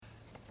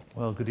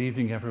Well, good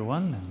evening,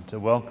 everyone,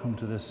 and welcome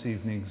to this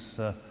evening's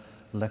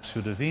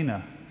Lectio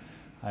Divina.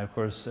 I, of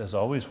course, as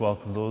always,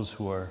 welcome those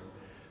who are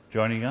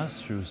joining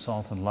us through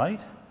Salt and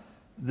Light.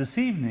 This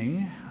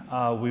evening,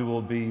 we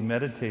will be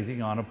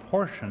meditating on a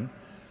portion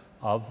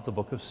of the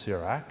book of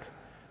Sirach,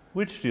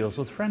 which deals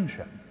with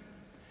friendship.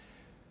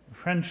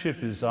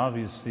 Friendship is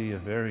obviously a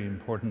very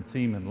important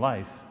theme in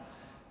life,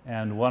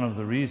 and one of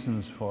the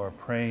reasons for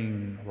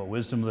praying about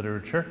wisdom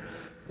literature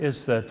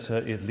is that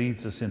it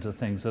leads us into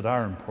things that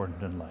are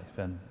important in life,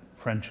 and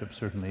friendship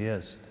certainly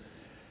is.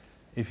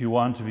 If you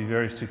want to be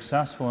very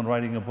successful in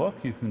writing a book,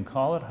 you can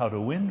call it How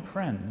to Win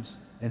Friends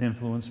and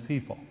Influence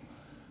People.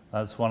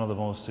 That's one of the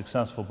most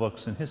successful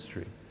books in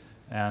history,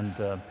 and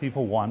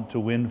people want to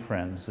win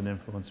friends and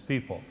influence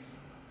people.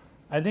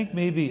 I think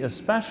maybe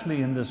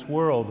especially in this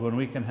world when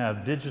we can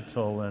have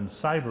digital and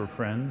cyber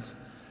friends,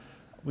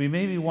 we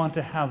maybe want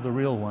to have the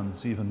real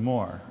ones even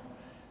more.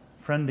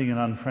 Friending and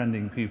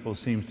unfriending people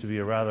seems to be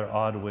a rather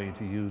odd way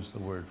to use the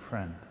word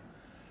friend.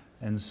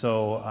 And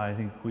so I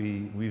think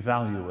we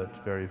value it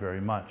very,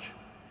 very much.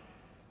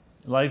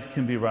 Life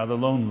can be rather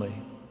lonely,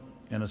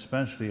 and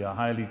especially a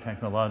highly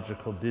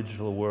technological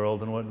digital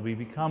world, and when we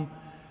become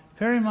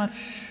very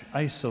much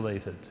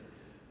isolated,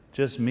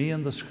 just me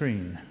and the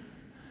screen,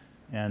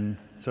 and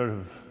sort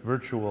of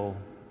virtual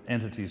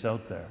entities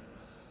out there.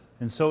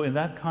 And so in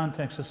that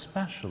context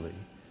especially,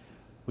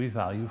 we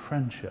value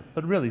friendship.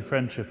 But really,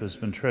 friendship has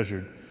been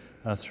treasured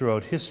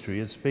throughout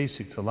history. It's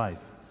basic to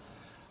life.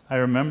 I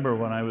remember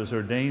when I was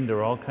ordained, there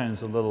were all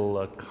kinds of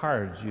little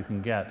cards you can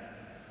get,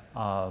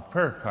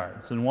 prayer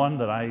cards. And one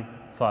that I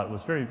thought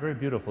was very, very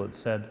beautiful. It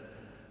said,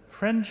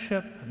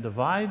 "Friendship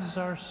divides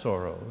our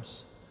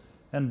sorrows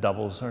and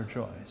doubles our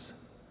joys."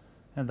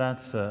 And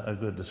that's a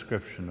good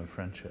description of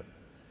friendship.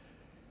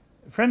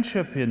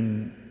 Friendship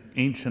in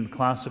ancient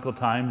classical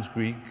times,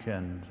 Greek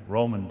and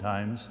Roman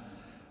times,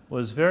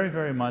 was very,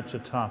 very much a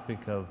topic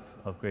of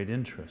great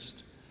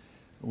interest.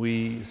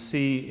 We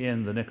see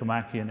in the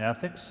Nicomachean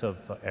Ethics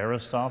of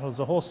Aristotle, there's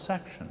a whole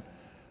section,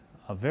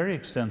 a very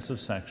extensive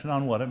section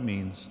on what it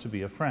means to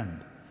be a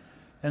friend.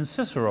 And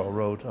Cicero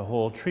wrote a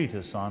whole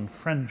treatise on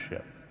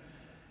friendship.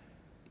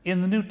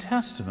 In the New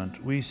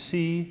Testament, we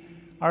see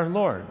our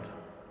Lord,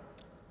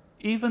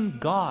 even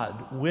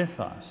God with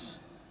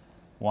us,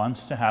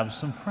 wants to have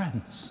some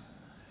friends.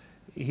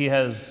 He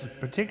has,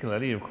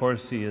 particularly, of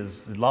course, he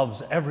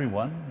loves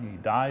everyone. He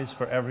dies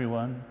for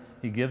everyone.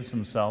 He gives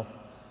himself.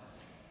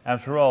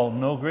 After all,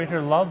 no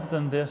greater love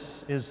than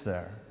this is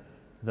there,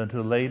 than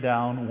to lay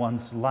down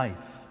one's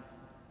life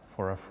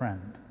for a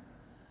friend.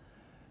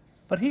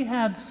 But he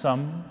had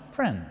some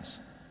friends,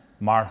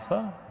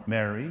 Martha,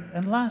 Mary,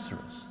 and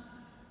Lazarus.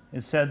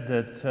 It said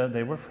that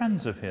they were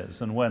friends of his,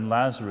 and when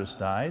Lazarus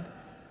died,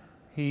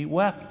 he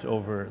wept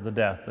over the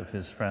death of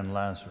his friend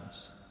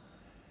Lazarus.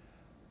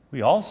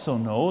 We also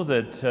know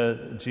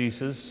that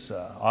Jesus,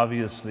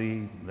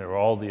 obviously,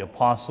 all the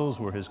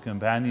apostles were his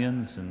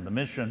companions in the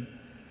mission,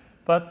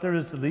 but there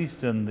is, at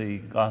least in the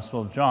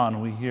Gospel of John,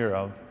 we hear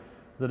of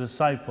the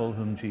disciple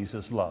whom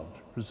Jesus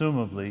loved,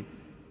 presumably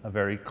a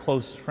very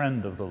close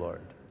friend of the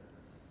Lord.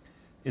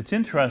 It's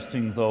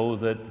interesting, though,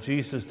 that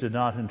Jesus did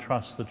not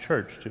entrust the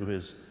church to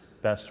his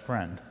best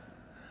friend.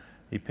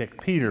 He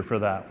picked Peter for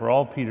that, for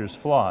all Peter's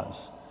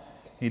flaws.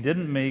 He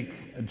didn't make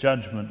a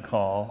judgment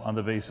call on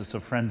the basis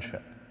of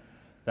friendship.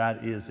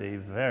 That is a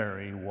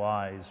very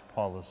wise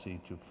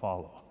policy to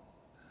follow.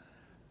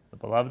 The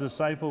beloved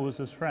disciple was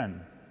his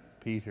friend.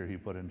 Peter he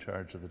put in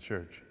charge of the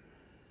church.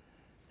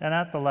 And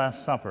at the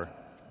Last Supper,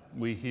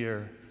 we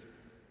hear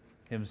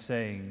him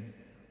saying,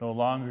 "No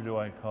longer do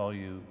I call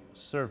you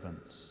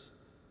servants,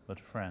 but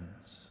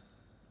friends,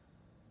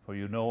 for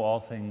you know all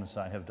things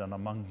I have done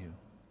among you."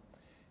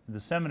 In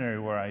the seminary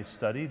where I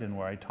studied and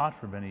where I taught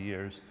for many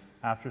years,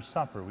 after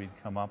supper we'd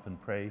come up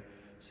and pray,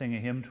 sing a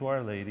hymn to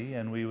Our Lady,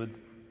 and we would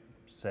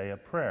say a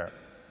prayer,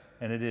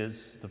 and it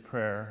is the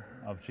prayer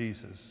of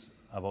Jesus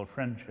about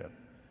friendship.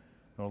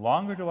 "No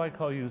longer do I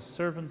call you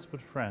servants but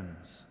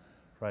friends,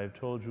 for I have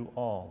told you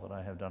all that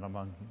I have done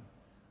among you.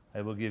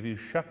 I will give you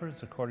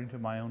shepherds according to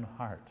my own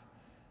heart,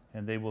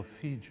 and they will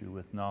feed you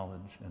with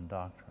knowledge and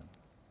doctrine."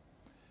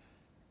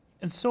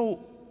 And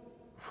so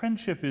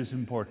friendship is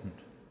important.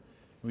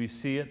 We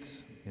see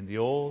it in the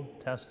Old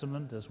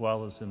Testament as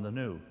well as in the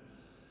New.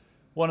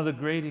 One of the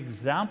great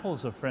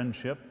examples of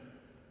friendship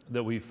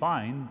that we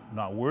find,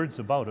 not words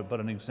about it, but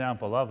an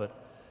example of it,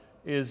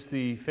 is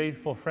the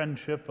faithful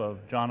friendship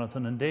of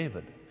Jonathan and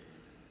David.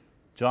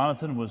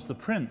 Jonathan was the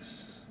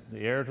prince, the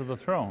heir to the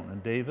throne,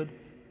 and David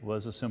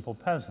was a simple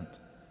peasant.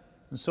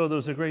 And so there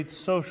was a great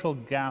social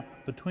gap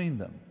between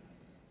them,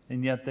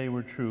 and yet they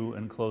were true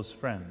and close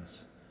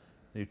friends.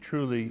 They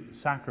truly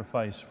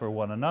sacrificed for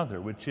one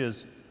another, which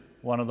is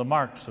one of the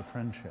marks of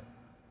friendship.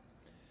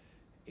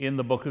 In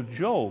the book of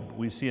Job,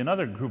 we see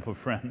another group of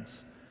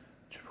friends.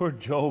 Poor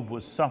Job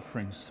was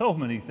suffering, so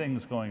many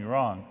things going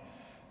wrong.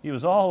 He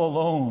was all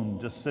alone,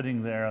 just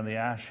sitting there on the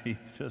ash heap,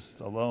 just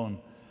alone.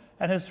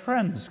 And his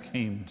friends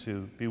came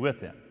to be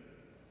with him.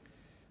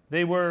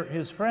 They were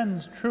his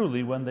friends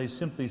truly when they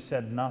simply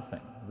said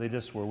nothing. They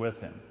just were with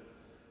him.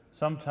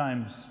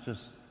 Sometimes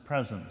just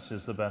presence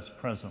is the best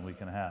present we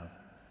can have.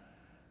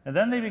 And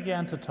then they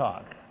began to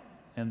talk,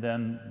 and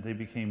then they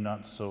became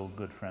not so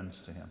good friends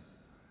to him.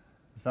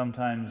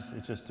 Sometimes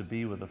it's just to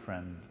be with a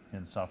friend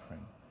in suffering.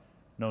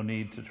 No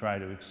need to try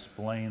to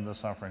explain the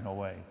suffering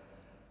away.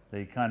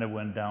 They kind of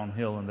went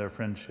downhill in their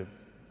friendship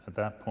at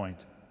that point.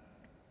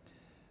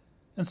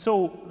 And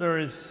so there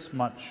is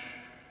much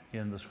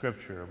in the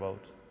scripture about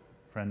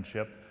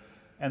friendship,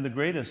 and the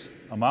greatest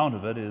amount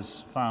of it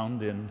is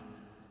found in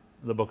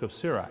the book of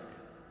Sirach.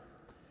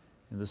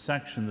 And the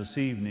section this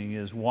evening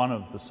is one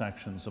of the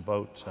sections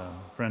about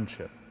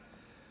friendship.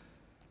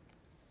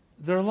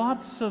 There are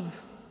lots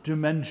of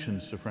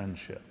dimensions to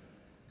friendship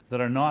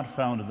that are not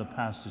found in the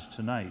passage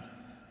tonight.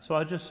 So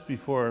I just,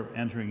 before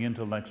entering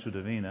into Lectio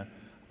Divina,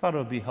 I thought it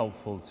would be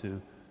helpful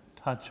to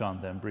touch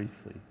on them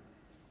briefly.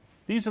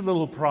 These are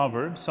little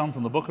proverbs, some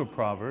from the book of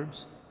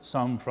Proverbs,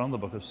 some from the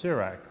book of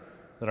Sirach,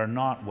 that are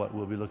not what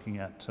we'll be looking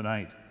at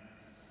tonight.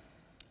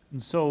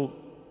 And so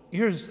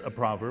here's a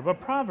proverb. A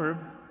proverb,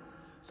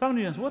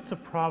 somebody asks, what's a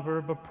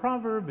proverb? A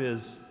proverb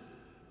is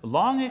a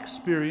long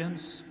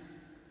experience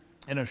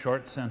in a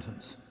short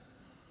sentence.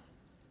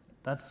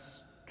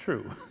 That's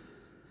true.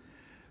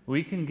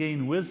 We can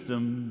gain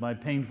wisdom by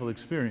painful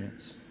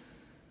experience,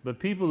 but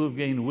people who've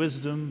gained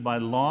wisdom by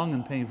long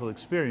and painful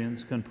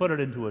experience can put it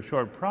into a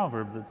short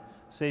proverb that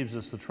saves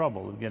us the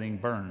trouble of getting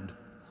burned.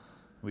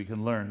 We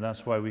can learn.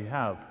 That's why we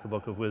have the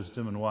book of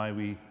wisdom and why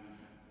we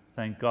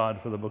thank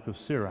God for the book of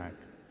Sirach.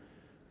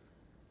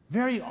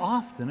 Very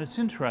often, it's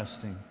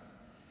interesting,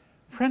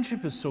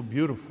 friendship is so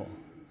beautiful,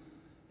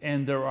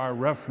 and there are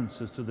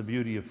references to the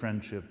beauty of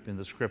friendship in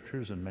the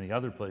scriptures and many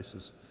other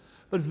places.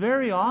 But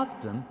very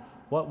often,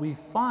 what we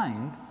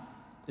find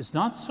is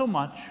not so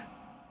much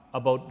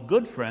about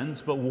good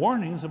friends, but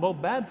warnings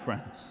about bad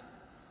friends,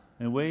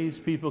 in ways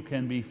people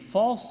can be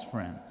false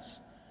friends.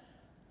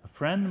 A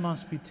friend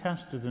must be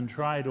tested and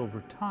tried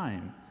over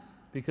time,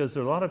 because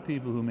there are a lot of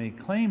people who may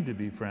claim to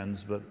be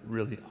friends, but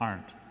really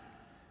aren't.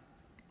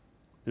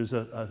 There's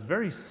a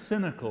very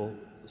cynical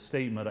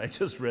statement I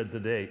just read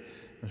today.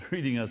 I was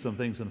reading on some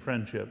things in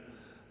friendship,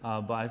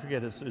 but I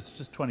forget, it's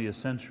just 20th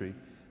century.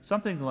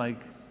 Something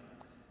like,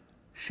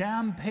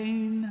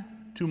 champagne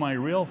to my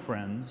real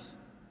friends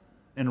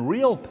and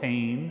real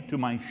pain to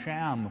my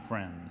sham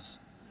friends.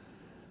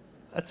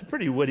 That's a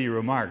pretty witty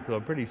remark, though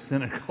pretty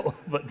cynical,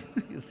 but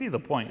you see the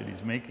point that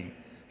he's making.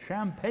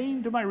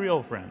 Champagne to my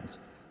real friends,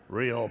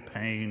 real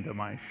pain to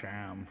my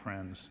sham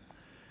friends.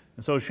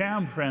 And so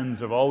sham friends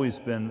have always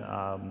been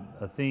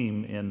a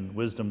theme in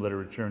wisdom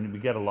literature, and we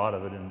get a lot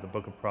of it in the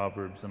book of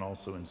Proverbs and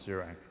also in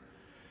Sirach.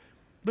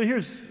 But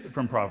here's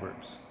from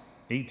Proverbs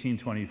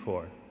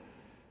 18:24.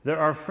 There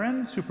are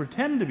friends who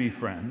pretend to be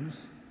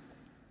friends,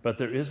 but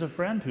there is a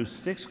friend who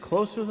sticks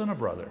closer than a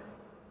brother.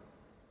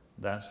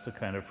 That's the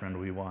kind of friend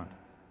we want.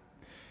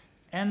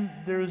 And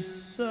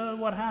there's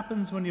what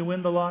happens when you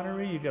win the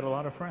lottery, you get a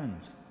lot of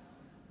friends.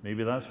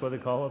 Maybe that's why they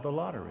call it the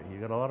lottery. You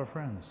get a lot of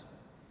friends.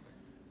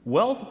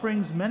 Wealth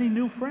brings many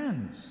new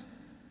friends,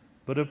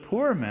 but a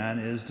poor man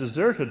is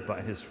deserted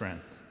by his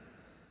friend.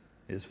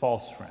 His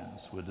false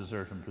friends would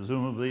desert him.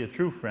 Presumably a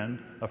true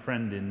friend, a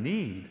friend in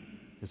need,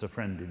 is a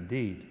friend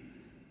indeed.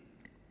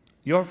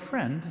 Your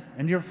friend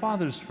and your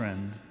father's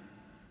friend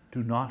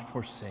do not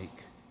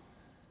forsake.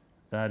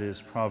 That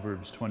is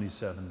Proverbs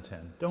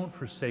 27:10. Don't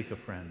forsake a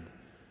friend,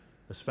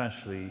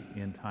 especially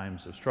in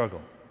times of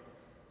struggle.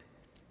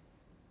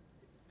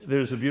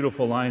 There's a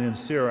beautiful line in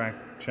Sirach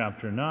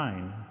chapter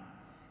 9,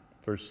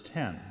 verse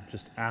 10,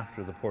 just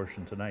after the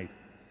portion tonight.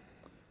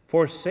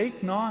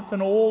 Forsake not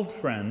an old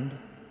friend,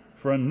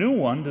 for a new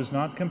one does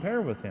not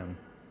compare with him.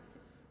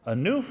 A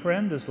new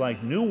friend is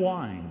like new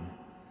wine.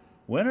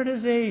 When it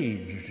is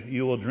aged,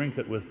 you will drink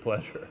it with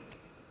pleasure.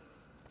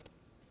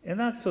 And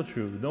that's so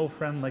true. No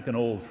friend like an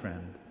old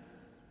friend.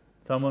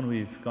 Someone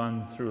we've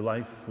gone through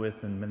life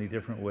with in many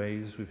different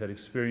ways. We've had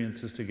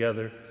experiences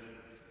together,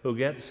 who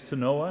gets to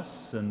know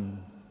us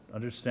and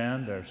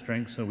understand our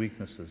strengths and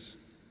weaknesses.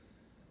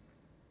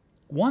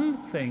 One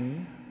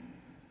thing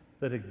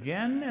that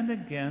again and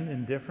again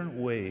in different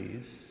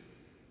ways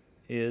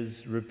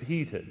is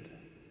repeated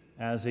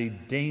as a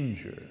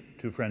danger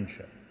to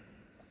friendship,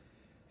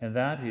 and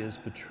that is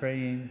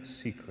betraying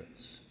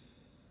secrets,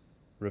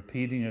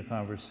 repeating a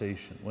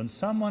conversation. When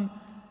someone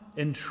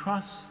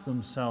entrusts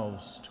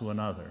themselves to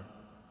another,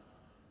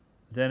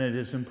 then it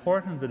is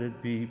important that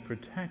it be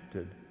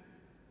protected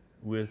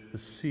with the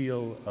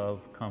seal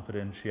of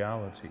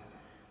confidentiality,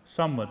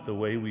 somewhat the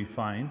way we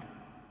find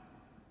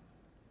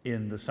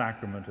in the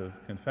sacrament of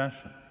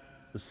confession,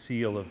 the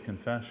seal of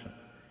confession.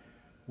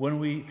 When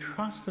we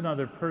trust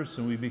another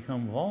person, we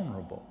become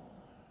vulnerable,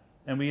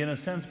 and we, in a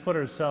sense, put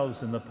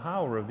ourselves in the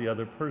power of the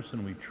other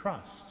person we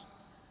trust.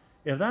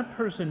 If that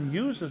person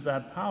uses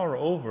that power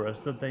over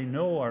us, that they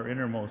know our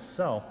innermost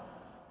self,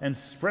 and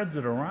spreads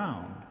it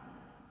around,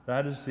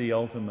 that is the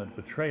ultimate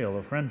betrayal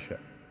of friendship.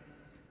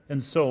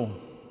 And so,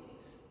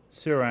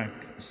 Sirach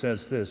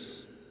says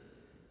this: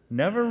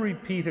 never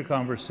repeat a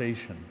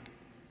conversation,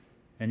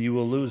 and you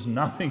will lose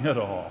nothing at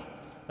all.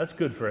 That's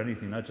good for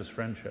anything, not just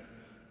friendship.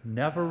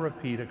 Never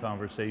repeat a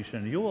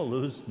conversation. You will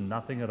lose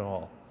nothing at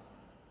all.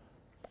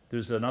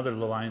 There's another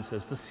line that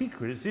says, the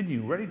secret is in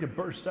you, ready to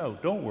burst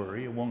out. Don't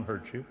worry, it won't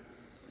hurt you.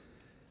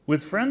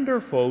 With friend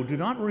or foe, do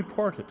not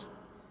report it.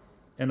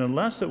 And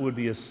unless it would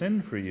be a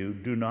sin for you,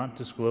 do not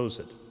disclose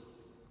it.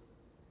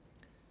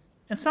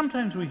 And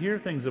sometimes we hear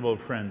things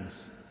about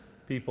friends.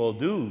 People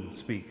do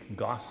speak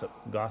gossip,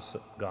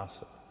 gossip,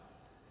 gossip.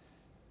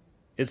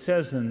 It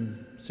says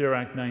in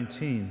Sirach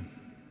 19,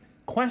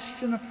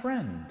 question a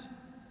friend.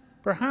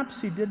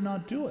 Perhaps he did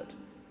not do it.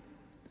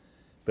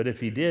 But if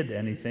he did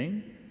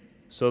anything,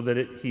 so that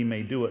he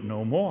may do it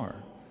no more,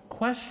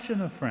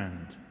 question a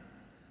friend,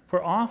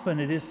 for often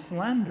it is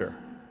slander.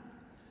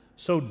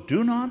 So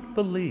do not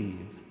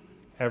believe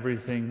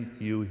everything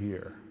you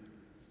hear.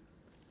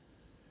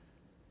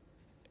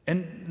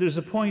 And there's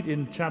a point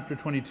in chapter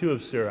 22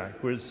 of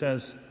Sirach where it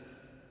says,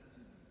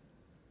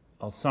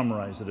 I'll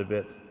summarize it a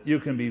bit, you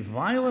can be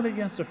violent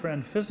against a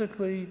friend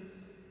physically,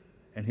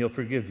 and he'll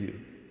forgive you.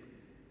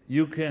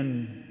 You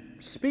can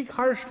speak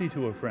harshly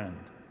to a friend,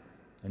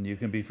 and you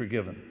can be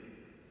forgiven.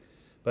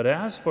 But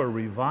as for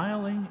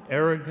reviling,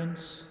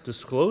 arrogance,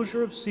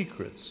 disclosure of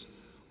secrets,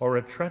 or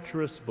a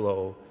treacherous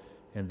blow,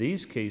 in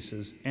these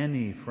cases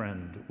any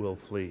friend will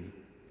flee.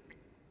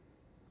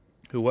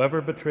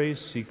 Whoever betrays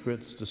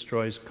secrets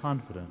destroys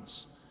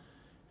confidence,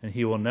 and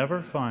he will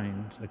never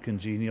find a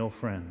congenial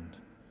friend.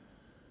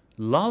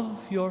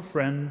 Love your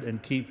friend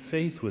and keep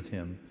faith with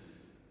him,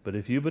 but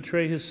if you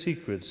betray his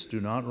secrets, do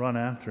not run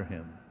after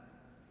him.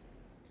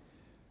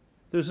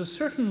 There's a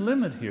certain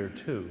limit here,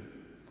 too,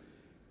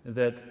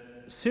 that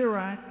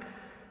Sirach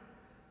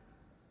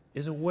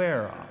is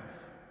aware of.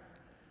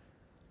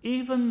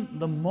 Even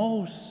the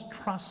most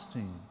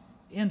trusting,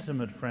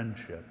 intimate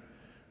friendship,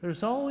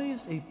 there's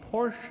always a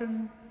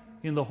portion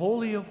in the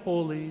Holy of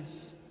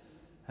Holies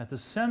at the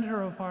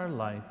center of our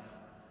life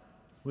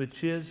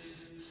which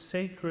is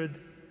sacred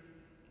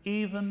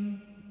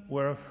even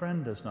where a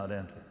friend does not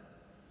enter.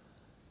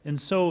 And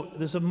so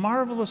there's a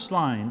marvelous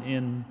line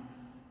in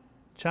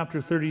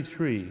chapter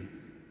 33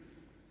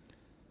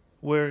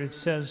 where it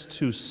says,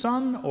 to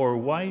son or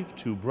wife,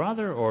 to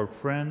brother or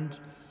friend,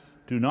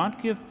 do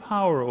not give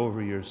power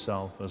over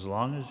yourself as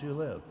long as you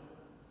live.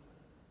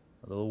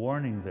 A little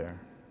warning there.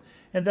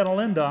 And then I'll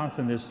end off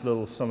in this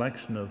little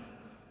selection of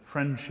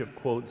friendship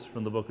quotes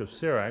from the book of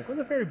Sirach with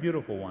a very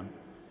beautiful one.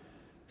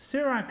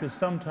 Sirach is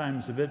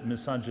sometimes a bit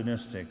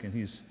misogynistic, and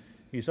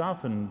he's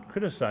often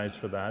criticized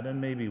for that,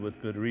 and maybe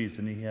with good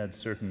reason. He had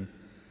certain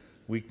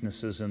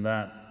weaknesses in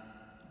that.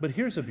 But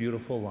here's a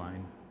beautiful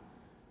line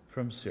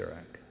from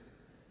Sirach,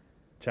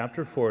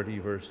 chapter 40,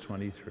 verse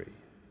 23.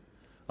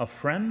 A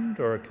friend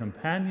or a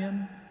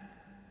companion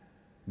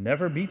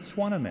never meets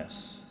one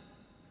amiss,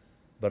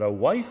 but a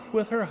wife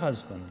with her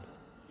husband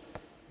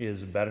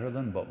is better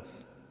than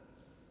both.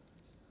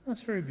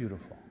 That's very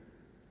beautiful.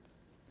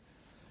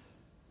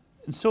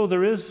 And so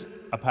there is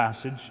a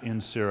passage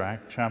in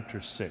Sirach,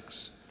 chapter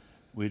 6,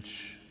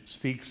 which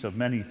speaks of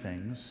many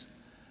things,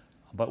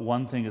 but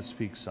one thing it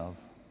speaks of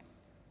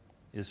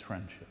is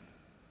friendship.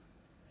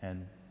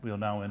 And we'll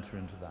now enter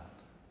into that.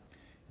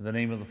 In the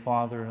name of the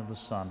Father, and of the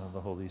Son, and of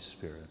the Holy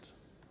Spirit.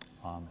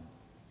 Amen.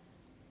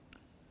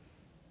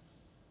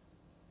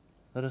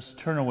 Let us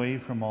turn away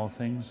from all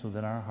things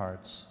within our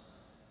hearts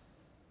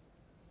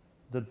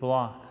that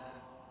block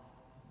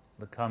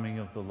the coming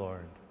of the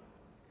Lord.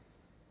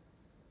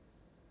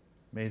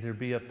 May there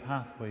be a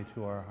pathway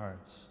to our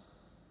hearts,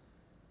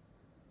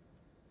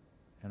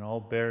 and all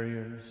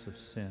barriers of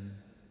sin,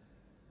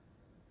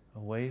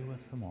 away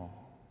with them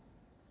all.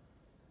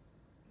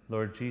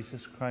 Lord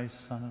Jesus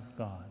Christ, Son of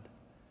God,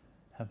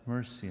 have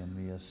mercy on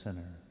me, a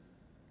sinner.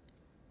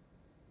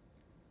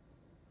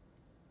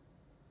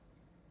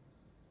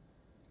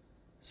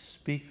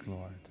 Speak,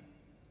 Lord.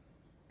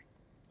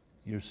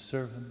 Your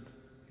servant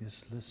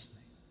is listening.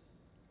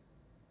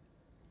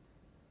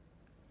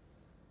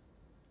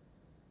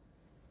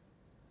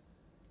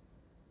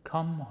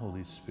 Come,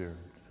 Holy Spirit,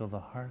 fill the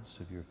hearts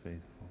of your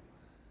faithful,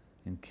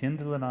 and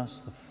kindle in us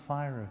the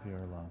fire of your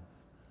love.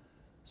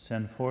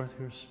 Send forth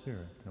your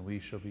Spirit, and we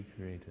shall be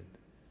created.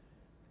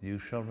 You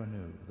shall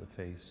renew the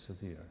face of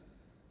the earth.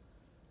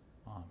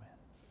 Amen.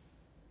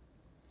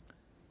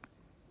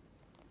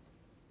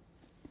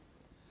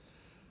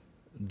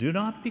 Do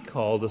not be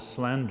called a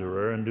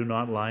slanderer, and do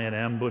not lie in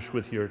ambush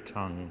with your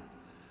tongue.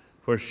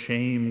 For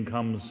shame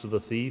comes to the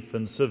thief,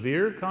 and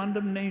severe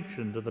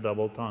condemnation to the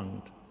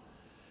double-tongued.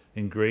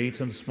 In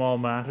great and small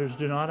matters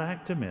do not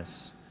act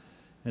amiss,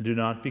 and do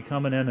not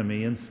become an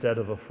enemy instead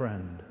of a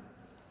friend.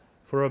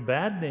 For a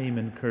bad name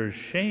incurs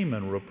shame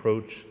and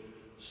reproach,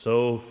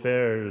 so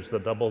fares the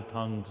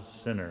double-tongued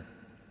sinner.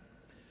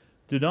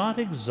 Do not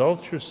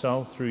exalt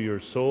yourself through your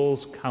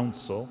soul's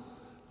counsel,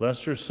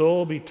 lest your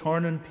soul be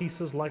torn in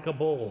pieces like a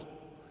bull.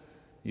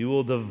 You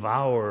will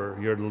devour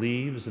your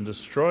leaves and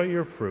destroy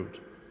your fruit,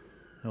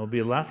 and will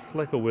be left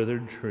like a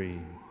withered tree.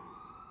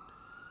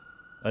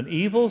 An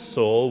evil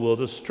soul will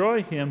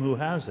destroy him who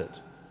has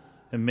it,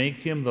 and make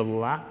him the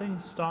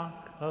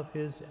laughingstock of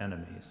his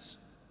enemies.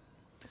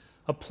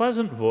 A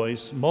pleasant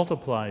voice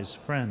multiplies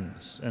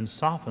friends and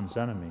softens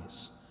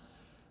enemies,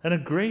 and a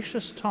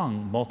gracious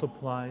tongue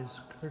multiplies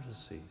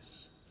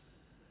courtesies.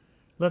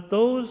 Let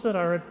those that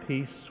are at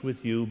peace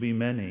with you be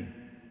many,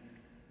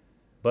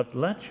 but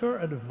let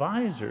your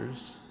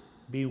advisers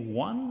be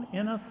 1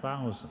 in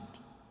 1,000.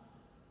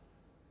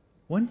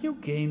 When you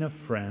gain a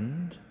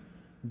friend,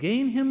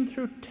 gain him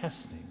through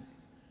testing,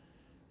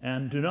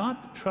 and do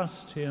not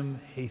trust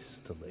him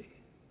hastily.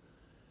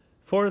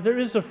 For there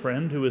is a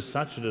friend who is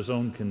such at his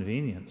own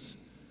convenience,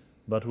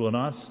 but will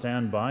not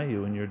stand by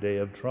you in your day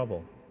of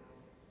trouble.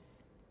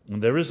 And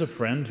there is a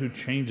friend who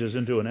changes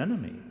into an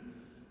enemy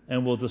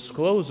and will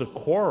disclose a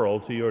quarrel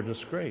to your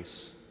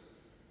disgrace.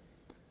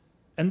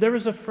 And there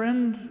is a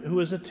friend who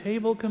is a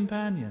table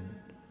companion,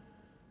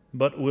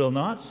 but will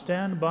not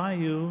stand by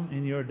you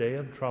in your day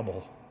of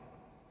trouble.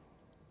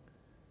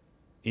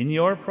 In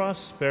your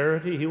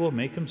prosperity he will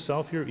make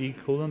himself your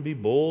equal and be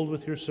bold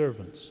with your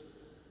servants.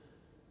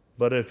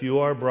 But if you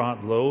are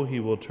brought low, he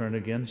will turn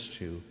against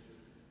you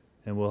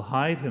and will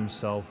hide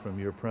himself from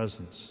your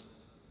presence.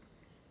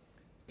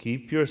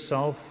 Keep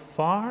yourself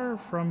far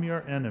from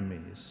your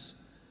enemies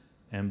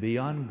and be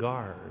on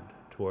guard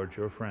toward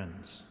your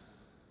friends.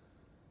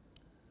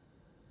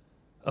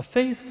 A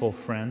faithful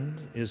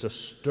friend is a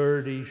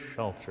sturdy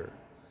shelter.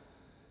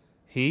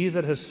 He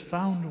that has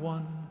found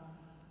one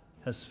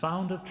has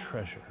found a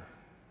treasure.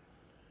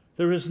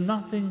 There is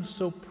nothing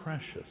so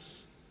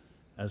precious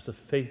as a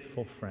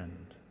faithful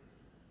friend,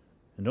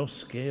 and no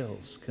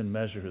scales can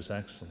measure his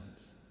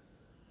excellence.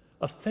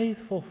 A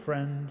faithful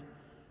friend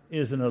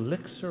is an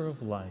elixir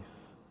of life,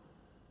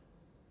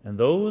 and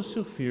those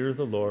who fear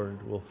the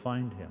Lord will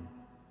find him.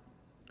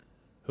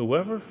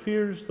 Whoever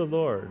fears the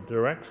Lord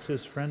directs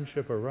his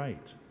friendship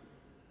aright,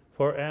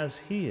 for as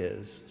he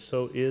is,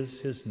 so is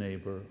his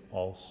neighbor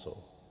also.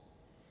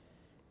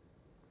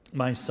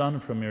 My son,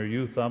 from your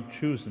youth up,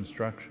 choose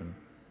instruction,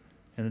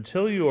 and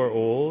until you are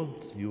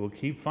old, you will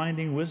keep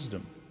finding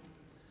wisdom.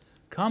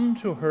 Come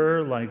to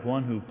her like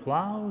one who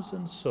plows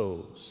and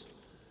sows,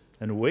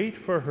 and wait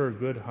for her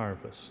good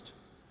harvest.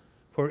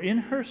 For in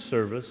her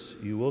service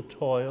you will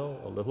toil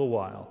a little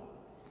while,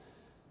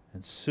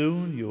 and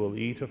soon you will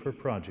eat of her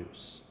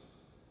produce.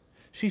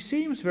 She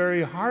seems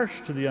very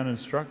harsh to the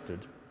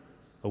uninstructed.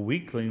 A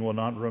weakling will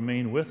not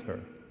remain with her.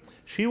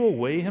 She will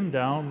weigh him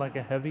down like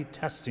a heavy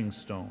testing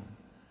stone,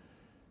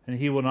 and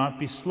he will not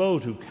be slow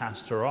to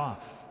cast her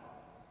off.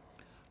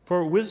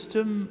 For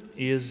wisdom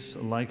is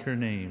like her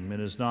name,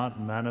 and is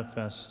not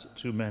manifest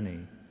to many.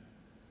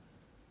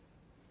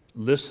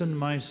 Listen,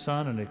 my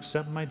son, and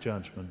accept my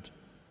judgment.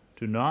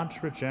 Do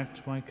not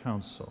reject my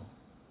counsel.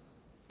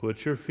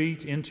 Put your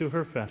feet into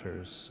her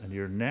fetters, and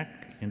your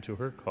neck into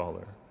her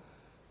collar.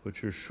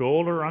 Put your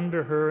shoulder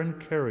under her and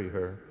carry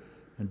her,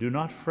 and do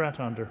not fret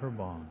under her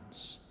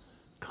bonds.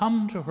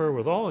 Come to her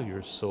with all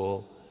your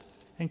soul,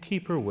 and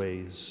keep her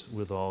ways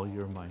with all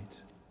your might.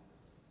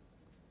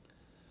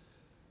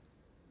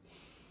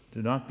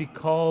 Do not be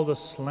called a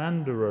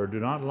slanderer. Do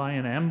not lie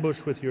in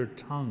ambush with your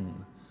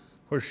tongue,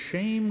 for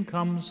shame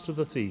comes to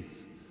the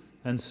thief,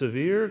 and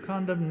severe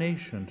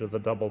condemnation to the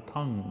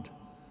double-tongued.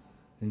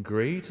 In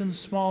great and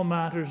small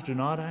matters do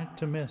not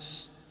act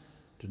amiss.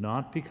 Do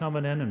not become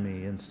an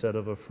enemy instead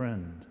of a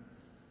friend.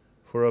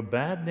 For a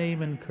bad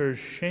name incurs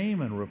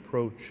shame and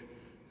reproach,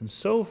 and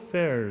so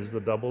fares the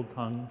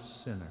double-tongued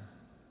sinner.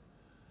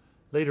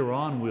 Later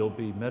on, we'll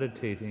be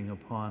meditating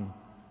upon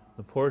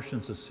the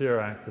portions of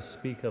Sirach that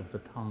speak of the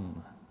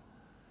tongue.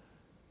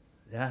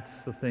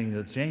 That's the thing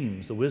that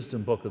James, the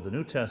wisdom book of the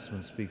New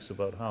Testament, speaks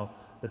about, how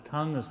the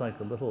tongue is like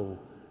a little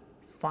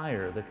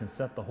fire that can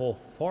set the whole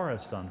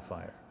forest on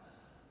fire.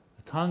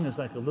 The tongue is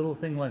like a little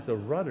thing like the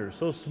rudder,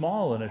 so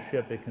small in a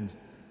ship it can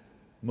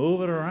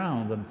move it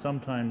around and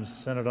sometimes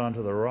send it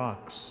onto the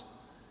rocks.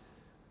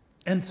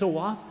 And so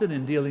often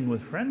in dealing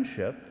with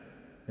friendship,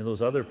 in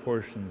those other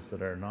portions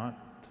that are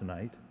not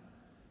tonight,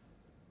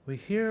 we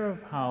hear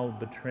of how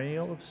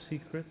betrayal of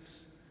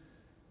secrets,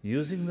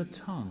 using the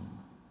tongue,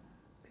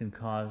 can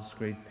cause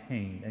great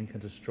pain and can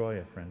destroy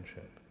a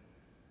friendship.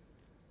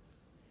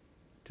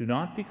 Do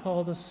not be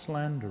called a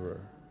slanderer.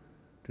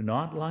 Do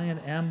not lie in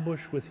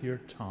ambush with your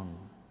tongue.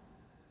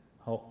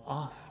 How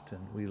often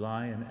we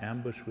lie in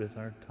ambush with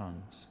our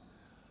tongues.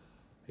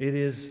 It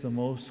is the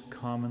most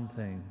common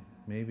thing,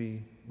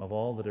 maybe of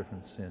all the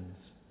different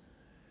sins.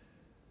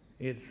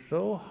 It's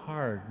so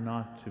hard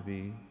not to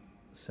be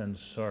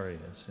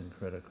censorious and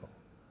critical.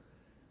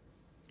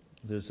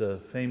 There's a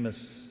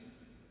famous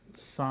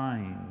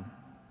sign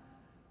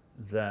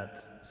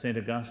that St.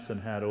 Augustine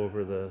had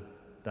over the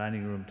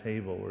dining room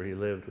table where he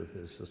lived with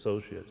his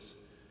associates.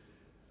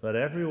 Let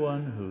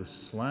everyone who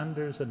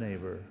slanders a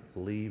neighbor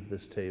leave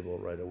this table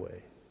right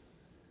away.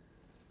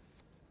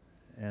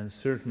 And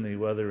certainly,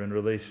 whether in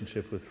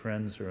relationship with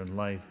friends or in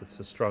life, it's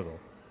a struggle.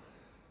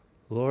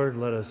 Lord,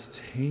 let us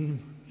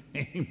tame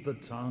the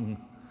tongue.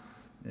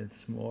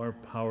 It's more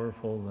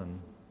powerful than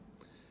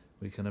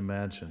we can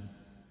imagine.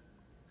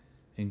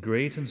 In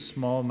great and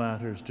small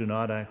matters, do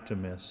not act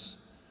amiss.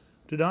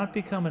 Do not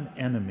become an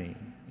enemy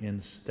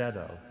instead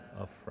of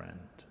a friend.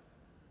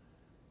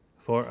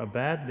 For a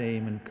bad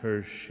name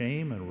incurs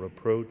shame and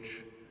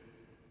reproach,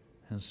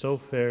 and so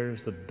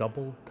fares the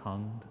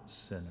double-tongued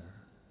sinner.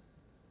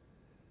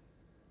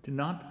 Do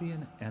not be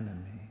an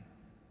enemy,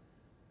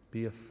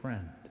 be a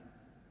friend.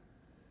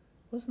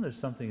 Wasn't there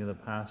something in the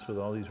past with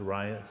all these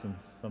riots and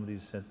somebody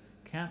said,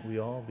 can't we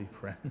all be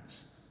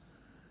friends?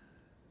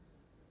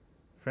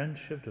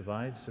 Friendship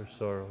divides our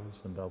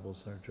sorrows and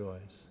doubles our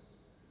joys.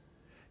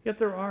 Yet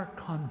there are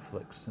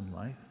conflicts in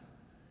life,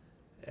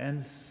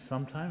 and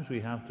sometimes we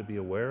have to be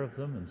aware of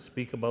them and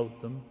speak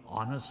about them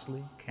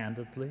honestly,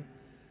 candidly,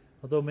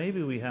 although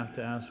maybe we have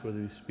to ask whether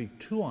we speak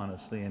too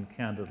honestly and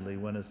candidly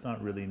when it's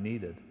not really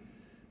needed,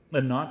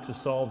 and not to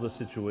solve the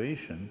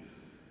situation,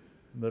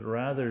 but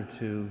rather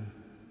to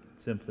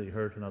simply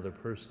hurt another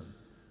person.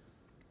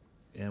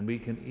 And we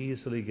can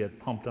easily get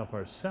pumped up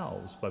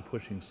ourselves by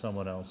pushing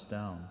someone else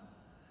down.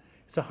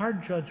 It's a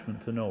hard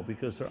judgment to know,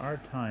 because there are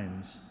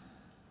times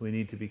we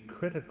need to be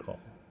critical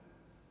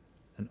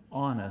and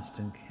honest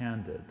and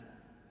candid,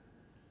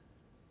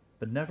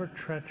 but never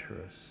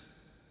treacherous.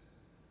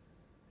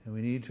 And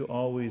we need to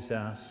always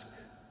ask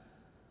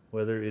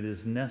whether it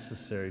is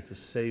necessary to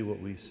say what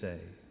we say.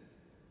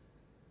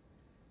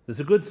 There's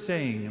a good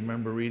saying, I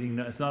remember reading,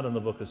 it's not in the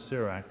book of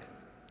Sirach.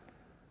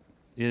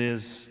 It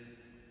is,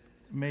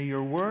 may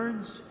your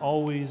words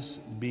always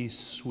be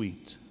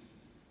sweet.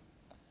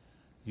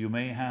 You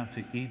may have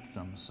to eat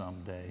them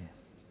someday.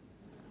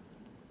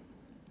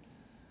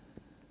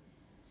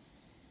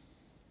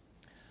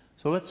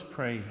 So let's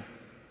pray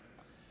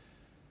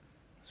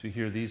as we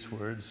hear these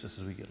words, just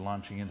as we get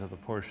launching into the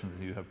portion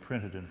that you have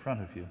printed in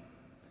front of you.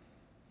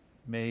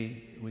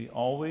 May we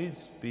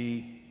always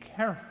be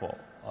careful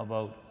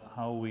about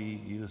how we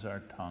use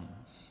our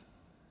tongues.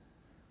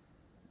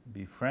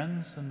 Be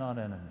friends and not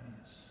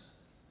enemies,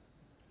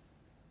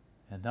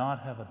 and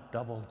not have a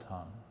double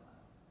tongue.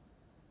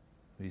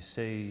 We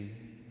say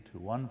to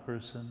one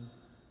person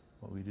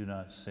what we do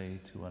not say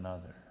to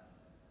another.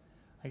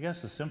 I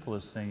guess the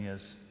simplest thing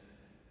is,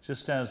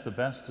 just as the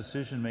best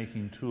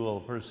decision-making tool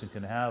a person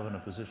can have in a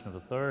position of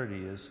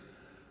authority is,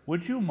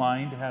 would you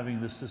mind having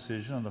this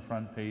decision on the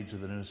front page of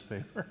the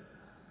newspaper?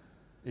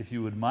 If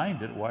you would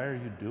mind it, why are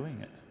you doing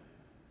it?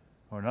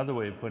 Or another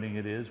way of putting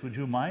it is, would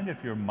you mind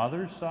if your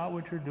mother saw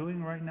what you're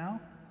doing right now?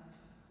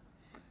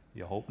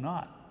 You hope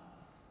not.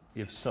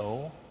 If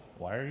so,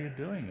 why are you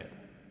doing it?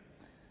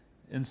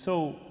 And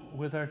so,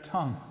 with our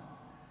tongue,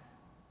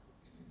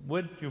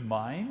 would you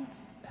mind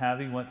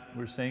having what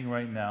we're saying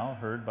right now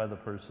heard by the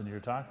person you're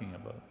talking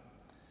about?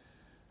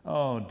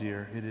 Oh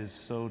dear, it is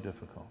so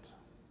difficult.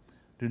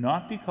 Do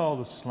not be called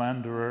a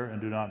slanderer,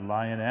 and do not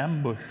lie in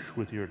ambush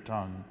with your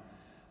tongue,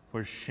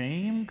 for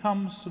shame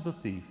comes to the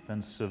thief,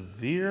 and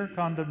severe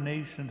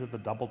condemnation to the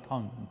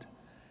double-tongued.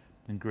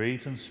 In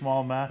great and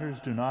small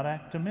matters do not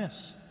act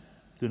amiss.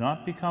 Do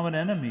not become an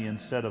enemy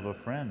instead of a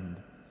friend,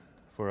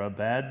 for a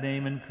bad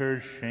name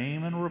incurs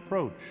shame and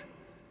reproach.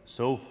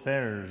 So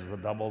fares the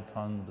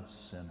double-tongued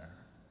sinner.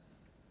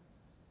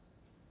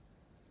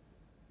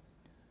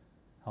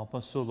 Help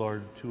us, O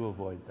Lord, to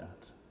avoid that.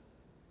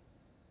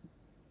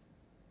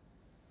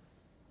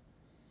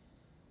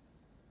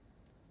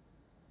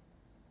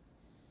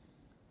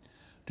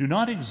 Do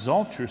not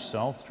exalt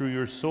yourself through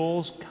your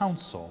soul's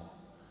counsel,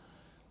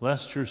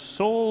 lest your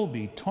soul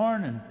be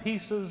torn in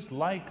pieces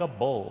like a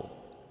bull.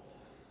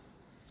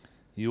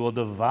 You will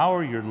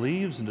devour your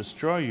leaves and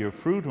destroy your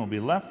fruit, and will be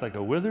left like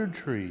a withered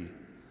tree.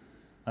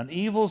 An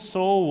evil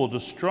soul will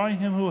destroy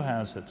him who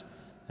has it,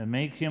 and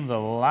make him the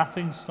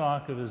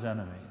laughingstock of his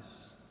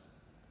enemies.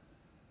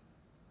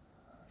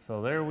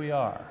 So there we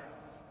are.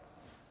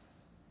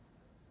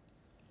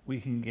 We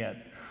can get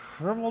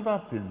shriveled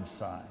up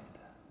inside.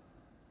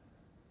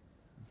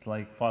 It's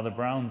like Father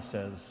Brown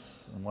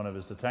says in one of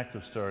his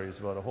detective stories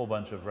about a whole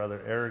bunch of rather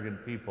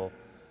arrogant people.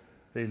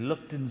 They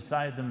looked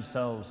inside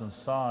themselves and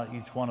saw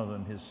each one of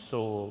them, his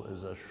soul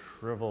is a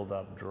shriveled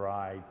up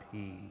dry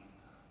pea.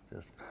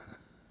 Just,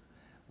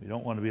 we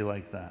don't want to be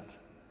like that.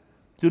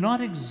 Do not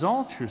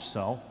exalt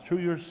yourself through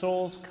your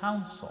soul's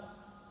counsel.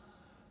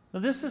 Now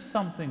this is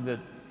something that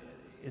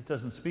it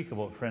doesn't speak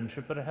about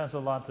friendship, but it has a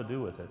lot to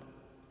do with it.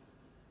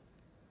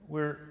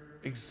 We're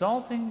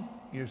exalting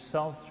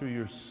yourself through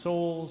your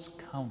soul's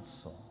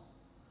counsel.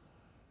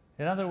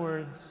 In other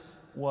words,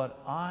 what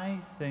I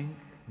think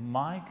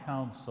my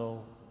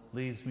counsel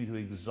leads me to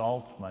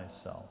exalt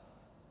myself.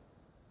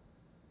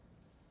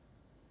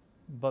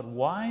 But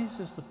wise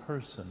is the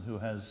person who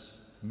has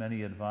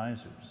many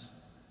advisors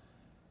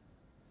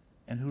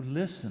and who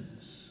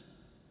listens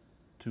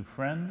to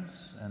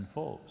friends and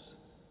foes.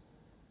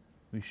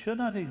 We should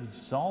not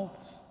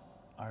exalt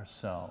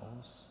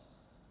ourselves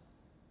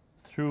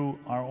through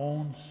our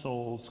own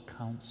soul's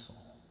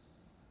counsel.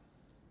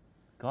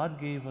 God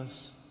gave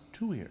us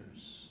 2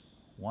 ears,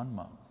 1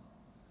 mouth.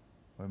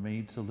 We're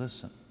made to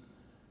listen.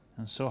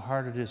 And so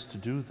hard it is to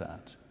do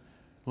that.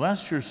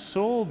 Lest your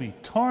soul be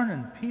torn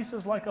in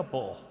pieces like a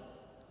bull.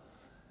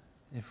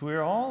 If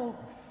we're all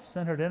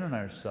centered in on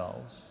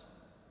ourselves,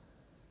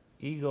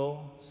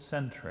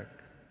 egocentric,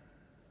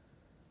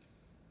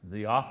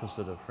 the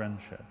opposite of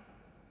friendship,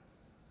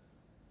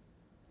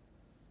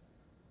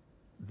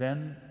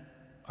 then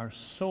our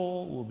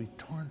soul will be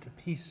torn to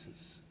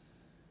pieces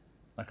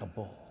like a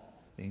bull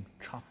being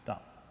chopped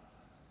up.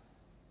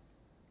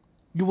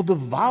 You will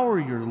devour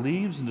your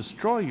leaves and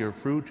destroy your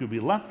fruit. You'll be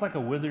left like a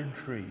withered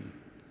tree.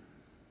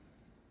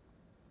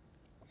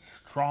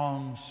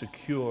 Strong,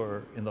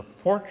 secure, in the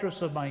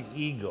fortress of my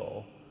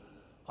ego,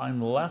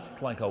 I'm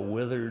left like a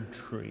withered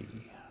tree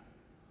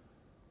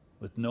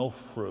with no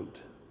fruit.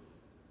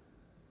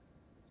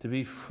 To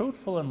be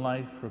fruitful in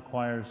life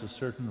requires a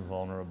certain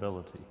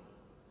vulnerability.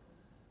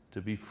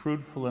 To be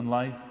fruitful in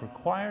life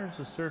requires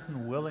a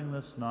certain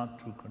willingness not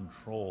to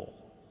control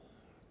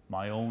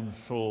my own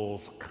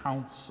soul's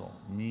counsel,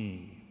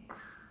 me.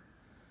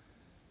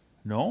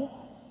 No,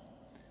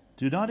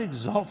 do not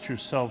exalt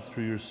yourself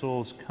through your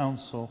soul's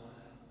counsel,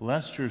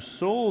 lest your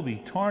soul be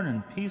torn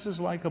in pieces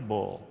like a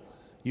bull.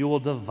 You will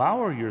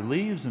devour your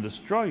leaves and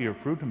destroy your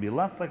fruit and be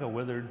left like a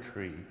withered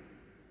tree.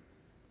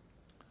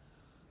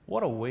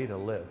 What a way to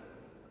live.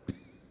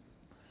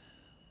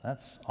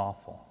 That's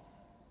awful.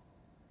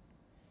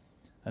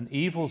 An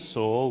evil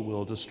soul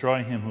will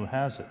destroy him who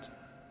has it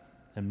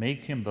and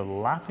make him the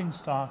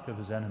laughingstock of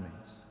his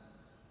enemies.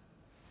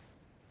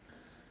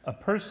 A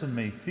person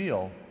may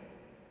feel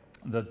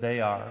that they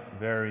are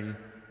very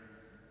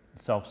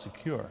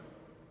self-secure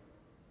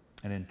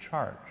and in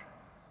charge,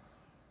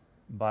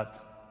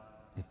 but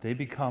if they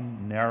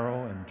become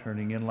narrow and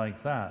turning in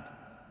like that,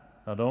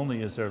 not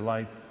only is their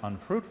life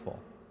unfruitful,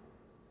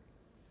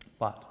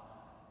 but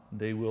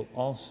they will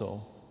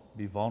also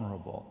be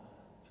vulnerable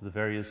to the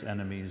various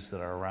enemies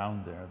that are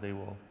around there. They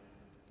will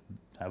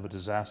have a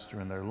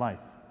disaster in their life.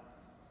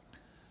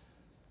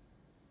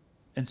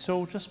 And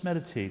so just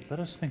meditate. Let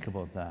us think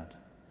about that.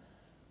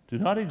 Do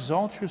not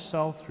exalt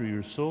yourself through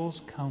your soul's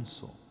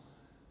counsel,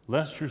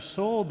 lest your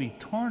soul be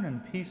torn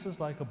in pieces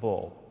like a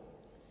bull.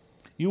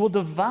 You will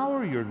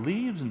devour your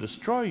leaves and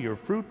destroy your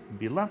fruit and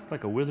be left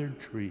like a withered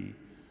tree.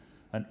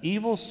 An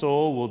evil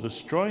soul will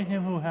destroy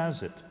him who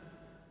has it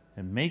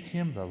and make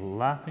him the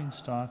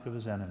laughingstock of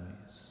his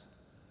enemies.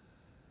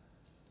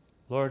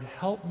 Lord,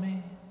 help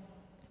me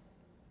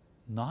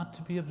not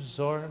to be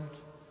absorbed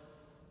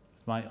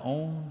with my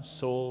own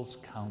soul's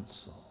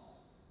counsel,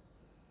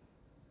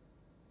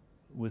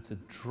 with the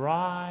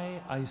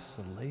dry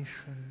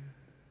isolation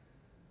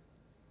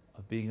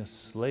of being a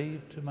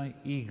slave to my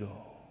ego.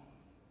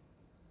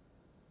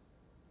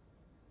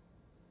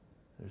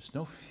 There's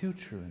no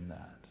future in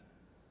that.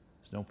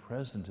 There's no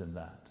present in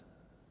that.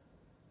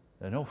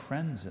 There are no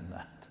friends in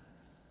that.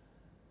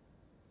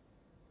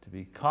 To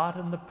be caught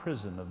in the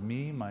prison of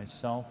me,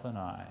 myself, and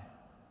I,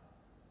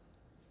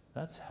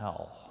 that's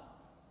hell.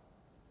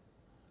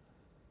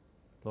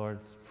 Lord,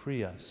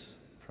 free us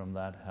from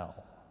that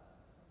hell.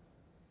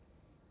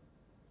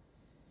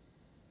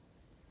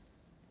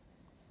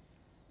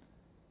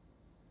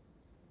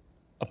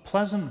 A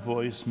pleasant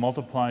voice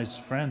multiplies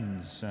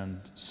friends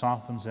and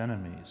softens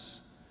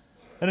enemies,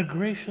 and a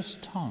gracious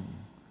tongue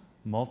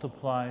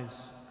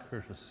multiplies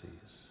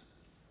courtesies.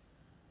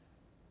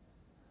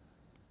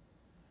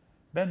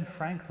 Ben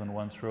Franklin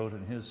once wrote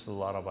in his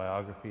little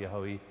autobiography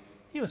how he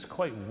was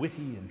quite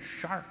witty and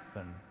sharp,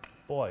 and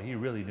boy, he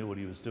really knew what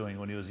he was doing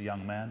when he was a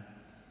young man.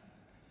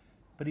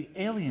 But he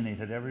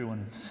alienated everyone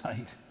in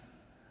sight.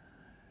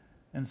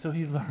 And so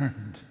he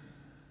learned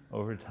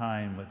over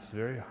time, it's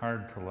very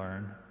hard to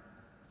learn,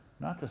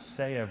 not to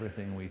say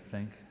everything we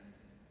think,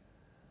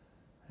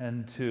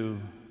 and to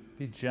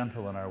be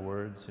gentle in our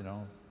words,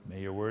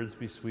 May your words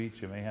be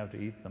sweet, you may have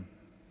to eat them.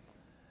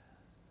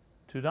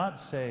 To not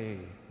say,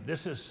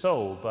 this is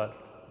so,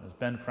 but as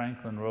Ben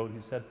Franklin wrote,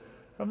 he said,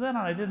 from then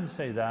on I didn't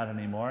say that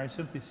anymore. I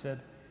simply said,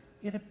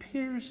 it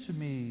appears to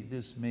me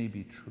this may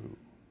be true.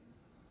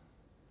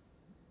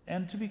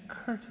 And to be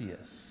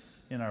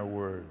courteous in our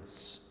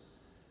words.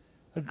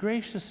 A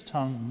gracious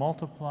tongue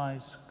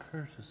multiplies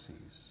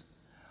courtesies.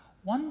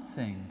 One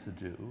thing to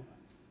do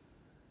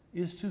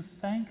is to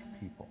thank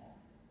people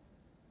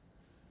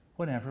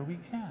whenever we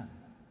can.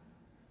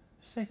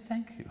 Say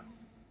thank you.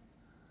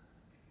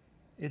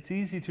 It's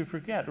easy to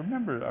forget.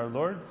 Remember, our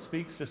Lord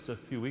speaks just a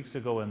few weeks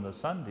ago in the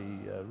Sunday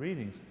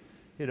readings.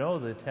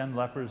 The 10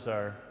 lepers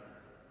are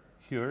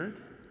cured,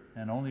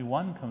 and only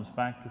one comes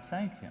back to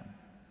thank him.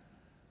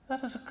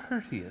 That is a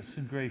courteous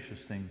and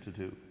gracious thing to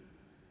do.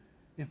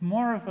 If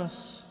more of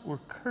us were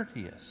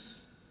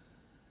courteous,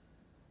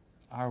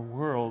 our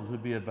world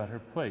would be a better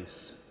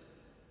place.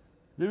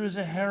 There is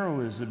a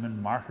heroism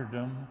in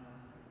martyrdom,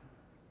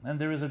 and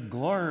there is a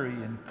glory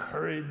in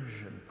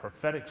courage and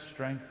prophetic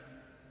strength.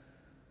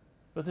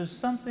 But there's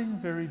something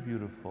very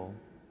beautiful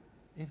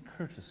in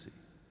courtesy,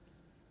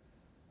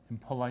 in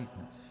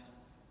politeness,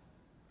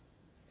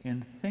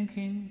 in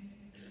thinking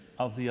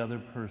of the other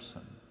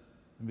person,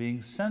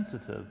 being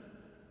sensitive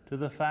to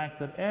the fact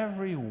that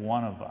every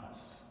one of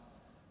us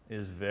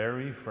is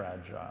very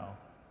fragile.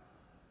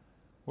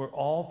 We're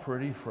all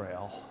pretty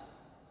frail.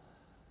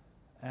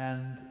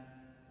 And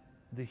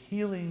the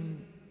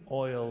healing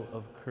oil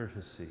of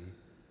courtesy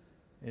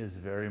is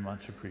very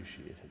much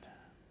appreciated.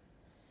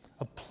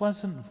 A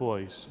pleasant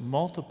voice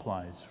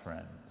multiplies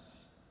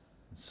friends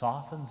and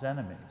softens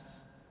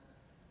enemies.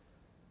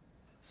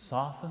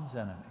 softens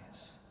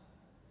enemies.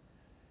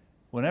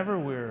 Whenever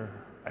we're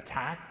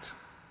attacked,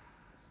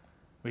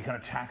 we can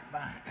attack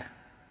back.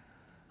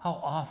 How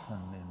often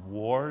in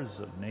wars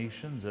of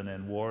nations and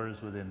in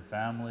wars within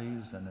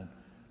families and in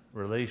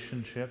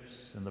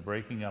relationships and the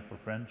breaking up of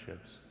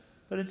friendships,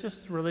 but in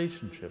just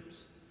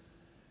relationships,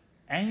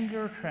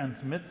 anger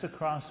transmits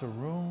across a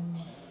room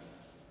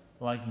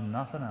like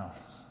nothing else.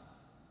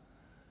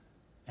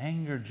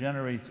 Anger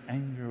generates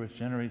anger, which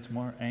generates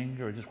more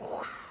anger. It just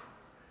whoosh.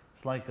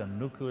 It's like a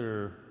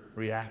nuclear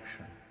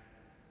reaction.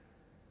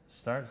 It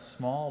starts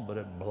small, but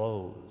it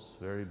blows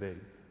very big.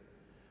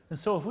 And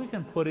so if we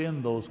can put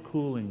in those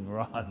cooling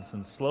rods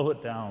and slow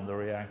it down, the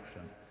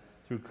reaction,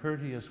 through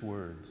courteous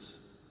words,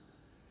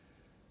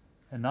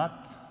 and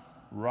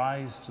not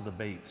rise to the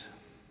bait,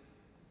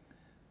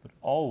 but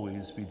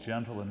always be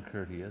gentle and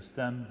courteous,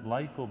 then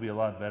life will be a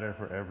lot better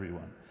for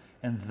everyone.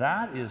 And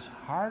that is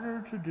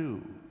harder to do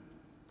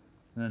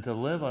than to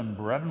live on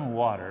bread and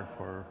water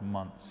for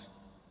months,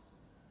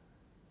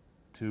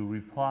 to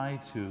reply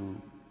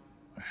to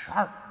a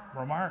sharp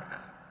remark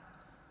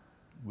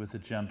with a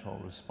gentle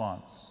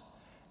response.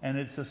 And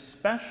it's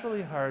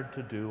especially hard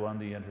to do on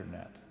the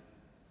internet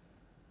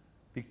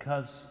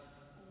because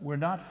we're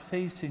not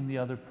facing the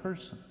other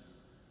person.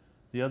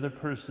 The other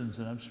person's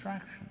an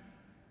abstraction.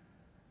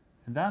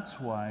 And that's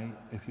why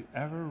if you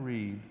ever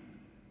read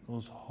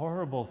those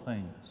horrible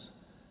things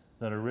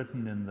that are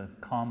written in the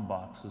com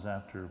boxes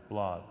after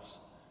blogs,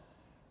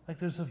 like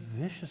there's a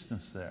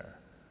viciousness there.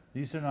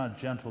 These are not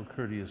gentle,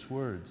 courteous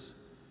words.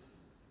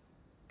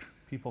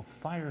 People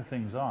fire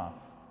things off.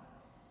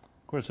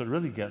 Of course, what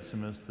really gets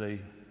them is they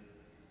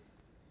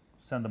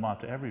send them off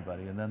to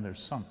everybody and then they're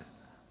sunk.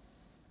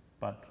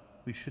 But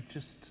we should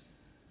just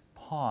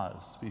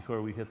pause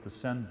before we hit the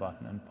send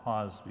button and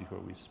pause before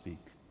we speak.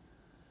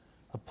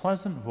 A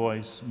pleasant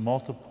voice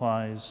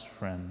multiplies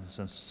friends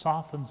and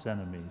softens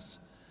enemies,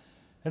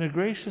 and a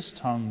gracious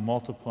tongue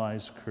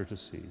multiplies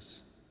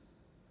courtesies.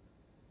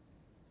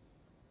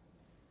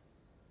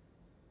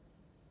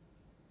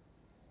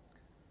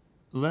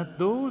 Let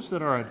those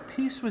that are at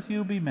peace with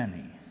you be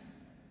many,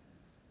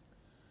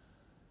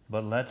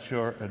 but let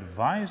your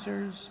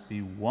advisers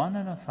be 1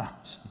 in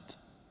 1,000.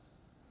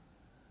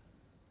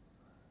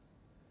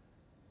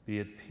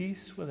 Be at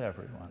peace with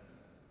everyone,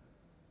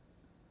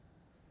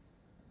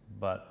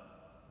 but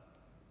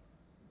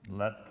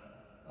let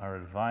our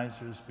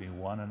advisors be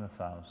 1 in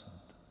 1,000.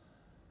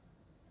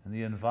 And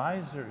the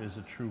advisor is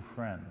a true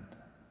friend.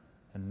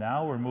 And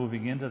now we're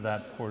moving into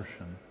that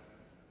portion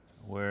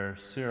where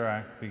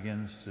Sirach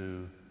begins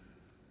to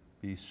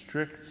be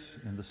strict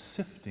in the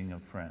sifting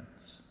of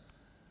friends.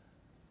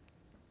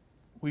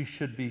 We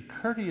should be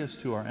courteous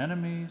to our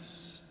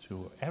enemies,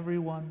 to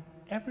everyone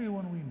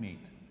we meet.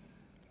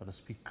 Let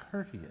us be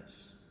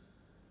courteous,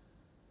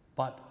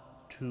 but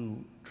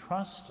to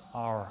trust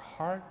our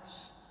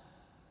hearts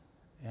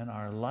and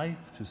our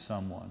life to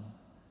someone,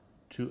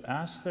 to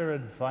ask their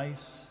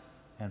advice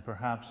and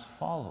perhaps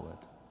follow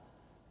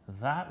it,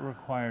 that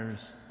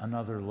requires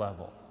another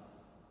level.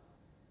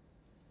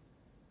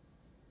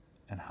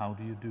 And how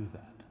do you do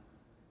that?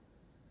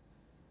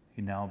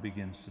 He now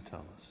begins to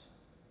tell us.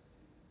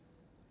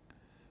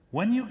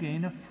 When you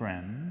gain a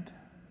friend,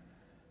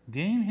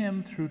 gain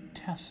him through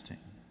testing,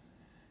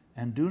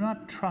 and do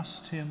not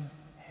trust him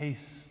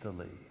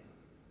hastily.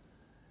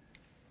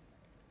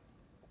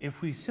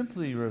 If we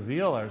simply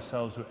reveal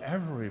ourselves to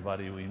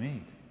everybody we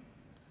meet,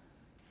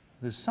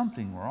 there's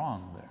something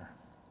wrong there.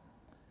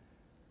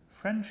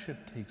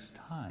 Friendship takes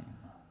time.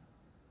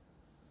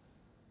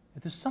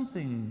 If there's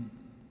something,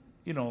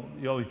 you know,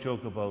 you always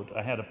joke about,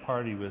 I had a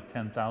party with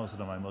 10,000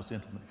 of my most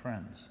intimate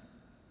friends.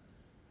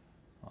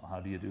 Well, how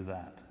do you do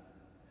that?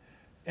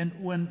 And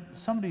when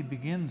somebody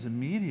begins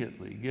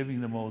immediately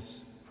giving the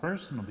most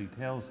personal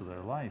details of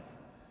their life,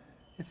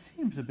 it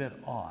seems a bit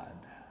odd.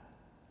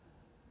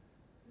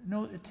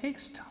 No, it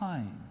takes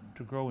time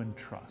to grow in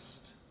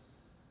trust.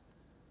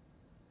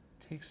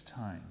 It takes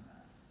time.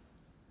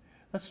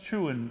 That's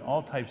true in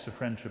all types of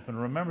friendship. And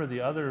remember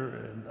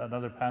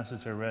another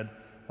passage I read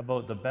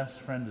about the best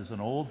friend is an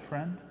old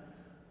friend,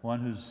 one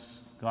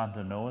who's gotten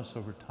to know us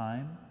over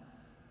time.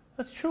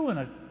 That's true in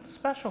a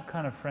special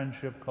kind of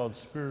friendship called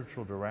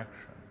spiritual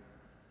direction,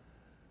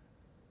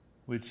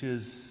 which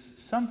is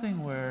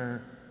something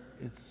where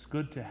it's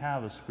good to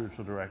have a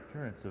spiritual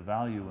director. It's a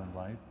value in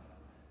life.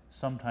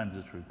 Sometimes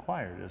it's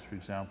required, as for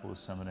example with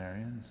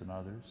seminarians and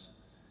others.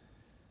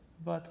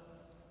 But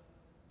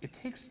it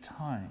takes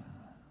time.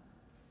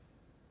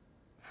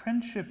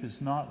 Friendship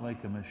is not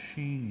like a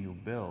machine you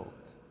build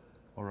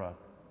or a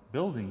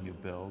building you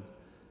build.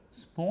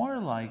 It's more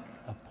like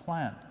a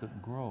plant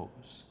that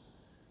grows.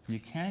 You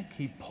can't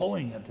keep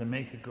pulling it to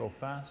make it grow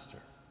faster.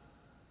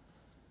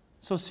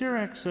 So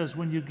Sirach says,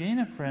 when you gain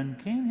a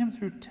friend, gain him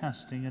through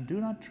testing and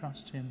do not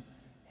trust him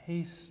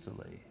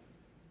hastily.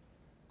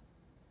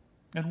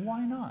 And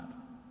why not?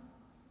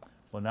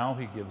 Well, now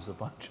he gives a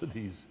bunch of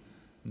these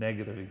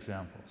negative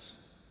examples.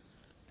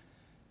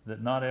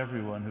 That not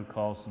everyone who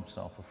calls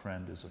himself a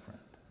friend is a friend.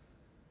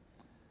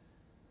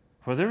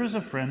 For there is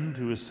a friend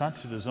who is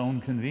such at his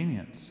own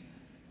convenience.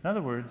 In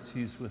other words,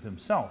 he's with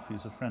himself.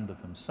 He's a friend of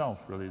himself,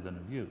 really, than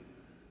of you.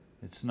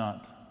 It's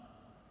not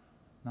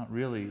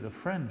really, the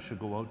friend should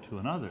go out to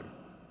another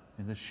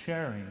in the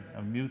sharing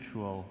of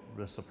mutual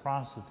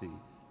reciprocity,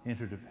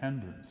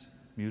 interdependence,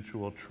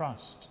 mutual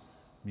trust,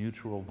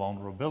 mutual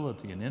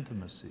vulnerability and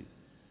intimacy.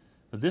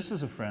 But this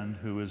is a friend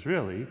who is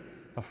really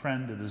a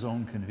friend at his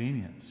own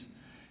convenience.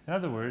 In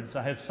other words,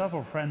 I have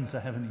several friends I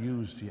haven't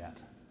used yet.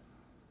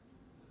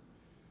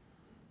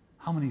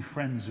 How many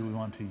friends do we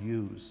want to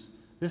use?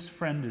 This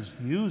friend is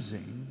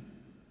using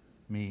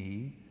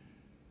me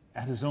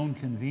at his own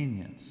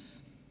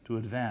convenience to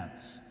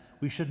advance.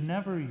 We should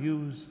never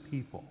use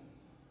people.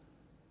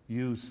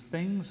 Use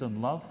things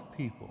and love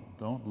people.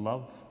 Don't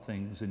love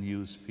things and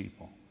use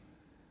people.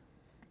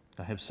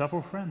 I have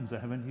several friends I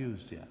haven't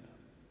used yet.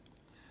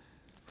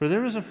 For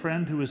there is a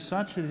friend who is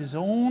such at his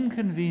own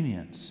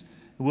convenience,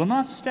 who will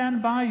not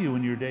stand by you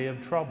in your day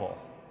of trouble,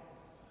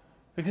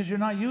 because you're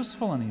not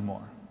useful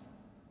anymore.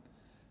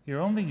 You're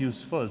only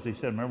useful, as they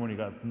said, remember when you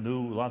got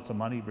lots of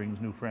money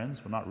brings new friends,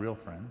 but not real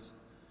friends,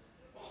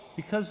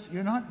 because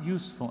you're not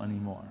useful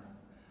anymore.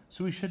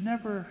 So we should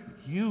never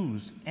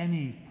use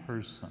any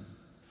person.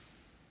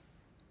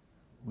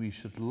 We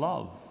should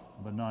love,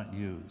 but not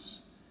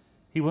use.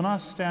 He will not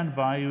stand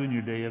by you in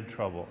your day of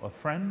trouble. A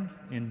friend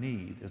in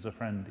need is a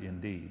friend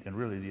indeed, and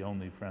really the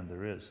only friend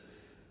there is.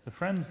 The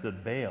friends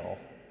that bail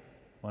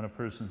when a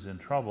person's in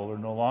trouble or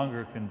no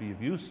longer can be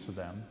of use to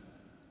them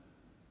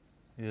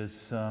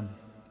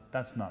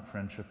that's not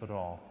friendship at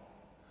all.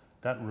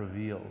 That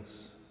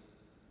reveals.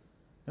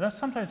 And that's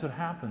sometimes what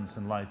happens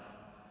in life.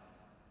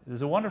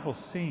 There's a wonderful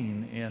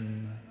scene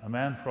in A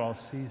Man for All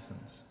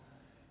Seasons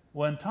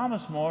when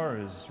Thomas More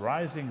is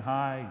rising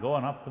high,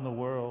 going up in the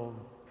world,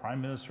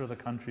 prime minister of the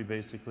country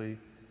basically.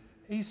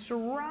 He's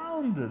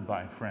surrounded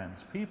by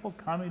friends, people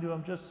coming to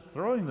him, just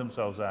throwing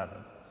themselves at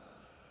him.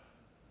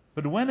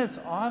 But when it's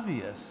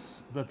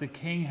obvious that the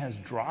king has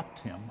dropped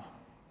him,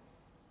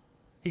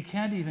 he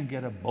can't even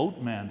get a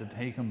boatman to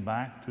take him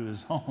back to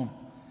his home.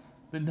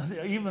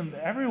 Even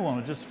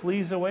everyone just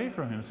flees away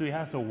from him, so he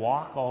has to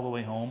walk all the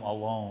way home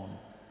alone.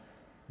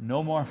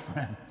 No more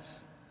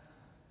friends,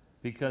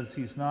 because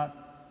he's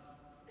not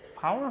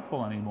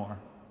powerful anymore.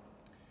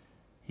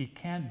 He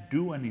can't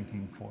do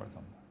anything for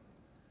them.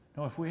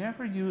 Now, if we're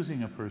ever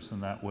using a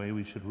person that way,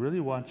 we should really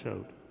watch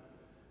out.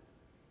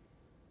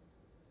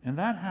 And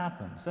that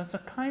happens. That's a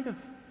kind of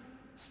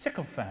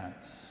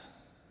sycophants.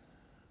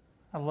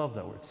 I love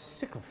that word,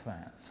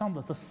 sycophants.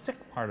 The sick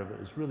part of it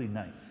is really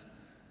nice.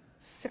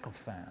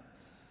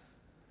 Sycophants.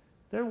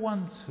 They're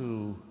ones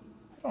who,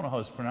 I don't know how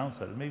it's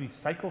pronounced, maybe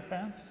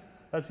psychophants?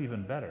 That's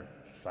even better.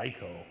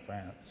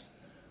 Psychophants.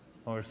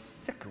 Or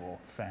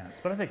sycophants.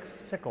 But I think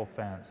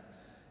sycophants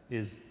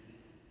is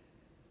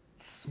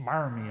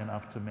smarmy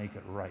enough to make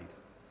it right.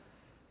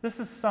 This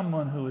is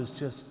someone who is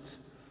just,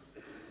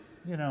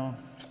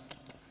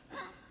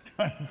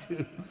 trying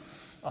to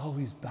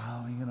always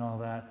bowing and all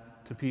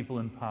that to people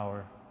in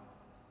power.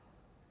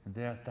 And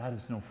that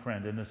is no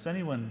friend. And if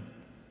anyone,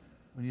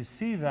 when you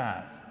see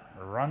that,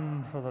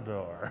 run for the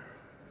door.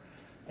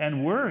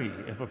 And worry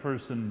if a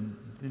person,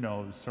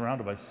 is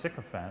surrounded by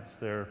sycophants,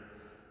 they're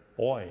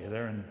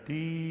in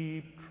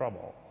deep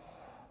trouble.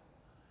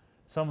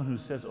 Someone who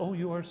says, oh,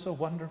 you are so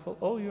wonderful,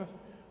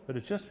 but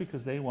it's just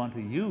because they want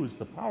to use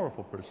the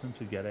powerful person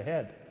to get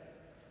ahead.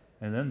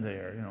 And then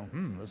they're,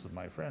 this is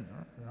my friend,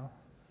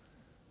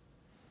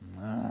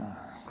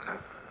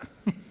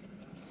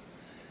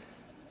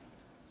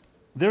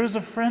 There is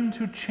a friend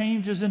who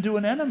changes into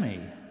an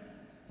enemy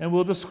and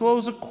will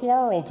disclose a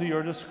quarrel to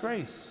your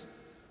disgrace.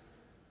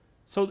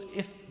 So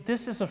if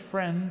this is a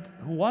friend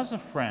who was a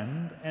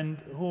friend and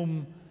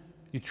whom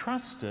you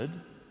trusted,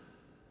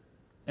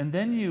 and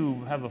then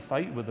you have a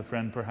fight with a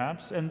friend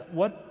perhaps, and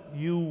what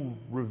you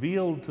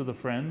revealed to the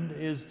friend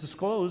is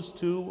disclosed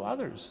to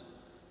others.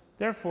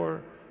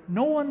 Therefore,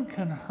 no one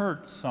can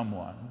hurt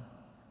someone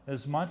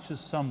as much as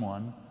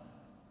someone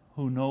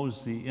who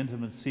knows the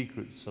intimate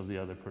secrets of the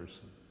other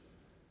person,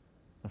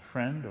 a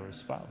friend or a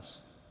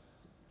spouse.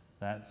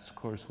 That's, of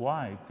course,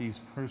 why these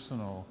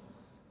personal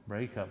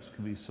breakups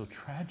can be so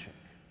tragic.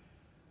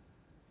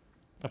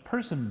 A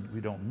person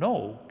we don't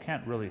know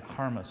can't really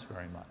harm us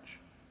very much.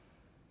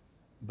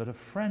 But a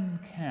friend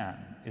can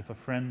if a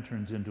friend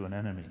turns into an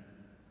enemy.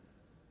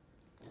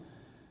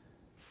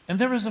 And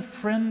there is a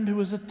friend who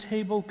is a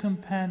table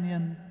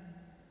companion,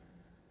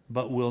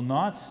 but will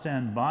not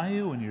stand by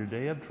you in your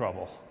day of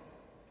trouble.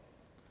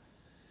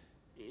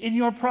 In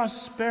your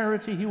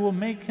prosperity, he will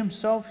make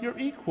himself your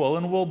equal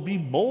and will be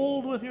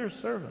bold with your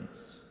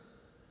servants.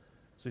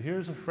 So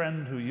here's a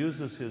friend who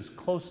uses his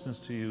closeness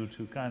to you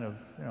to kind of,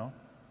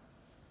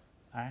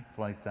 act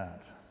like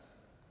that.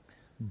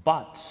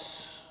 But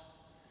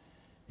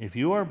if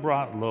you are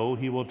brought low,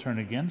 he will turn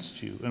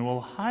against you and will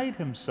hide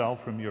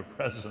himself from your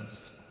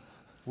presence.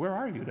 Where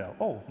are you now?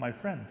 Oh, my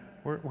friend.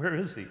 Where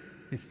is he?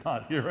 He's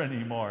not here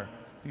anymore.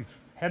 He's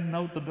heading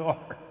out the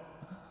door.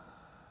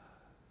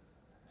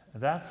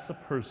 That's the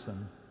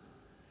person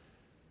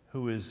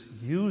who is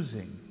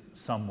using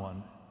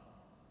someone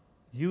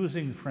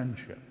using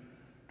friendship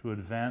to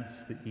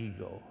advance the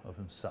ego of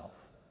himself.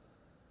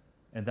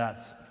 And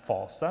that's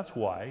false. That's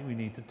why we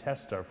need to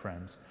test our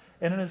friends.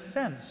 And in a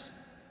sense,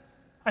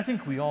 I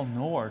think we all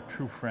know our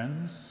true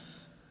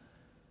friends,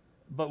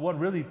 but what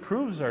really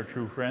proves our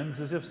true friends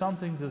is if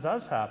something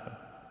does happen,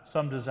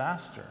 some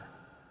disaster,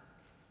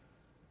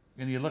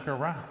 and you look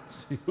around,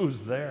 see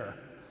who's there.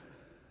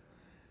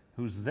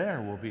 Who's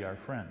there will be our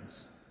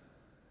friends.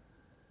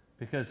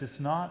 Because it's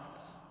not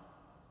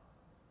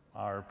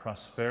our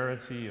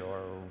prosperity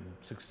or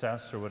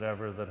success or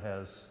whatever that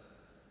has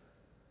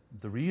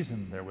the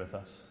reason they're with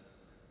us.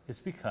 It's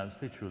because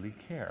they truly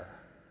care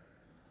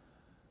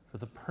for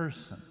the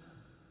person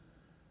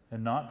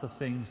and not the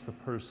things the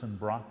person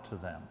brought to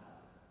them.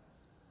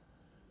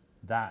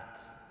 That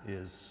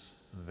is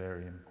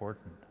very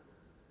important.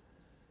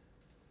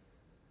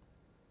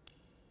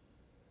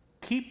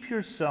 Keep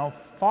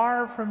yourself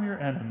far from your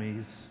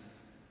enemies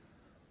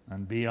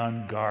and be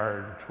on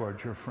guard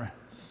toward your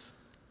friends.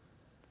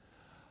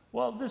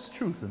 Well, there's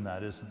truth in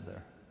that, isn't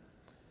there?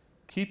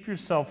 Keep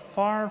yourself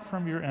far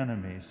from your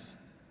enemies.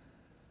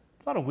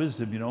 A lot of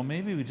wisdom, you know.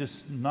 Maybe we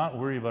just not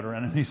worry about our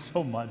enemies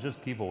so much,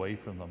 just keep away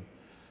from them.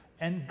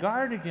 And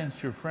guard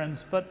against your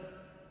friends, but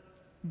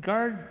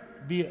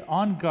be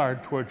on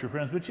guard towards your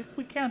friends, which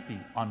we can't be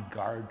on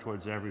guard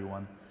towards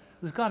everyone.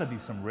 There's got to be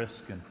some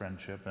risk in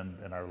friendship and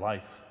in our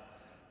life.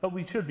 But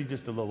we should be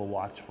just a little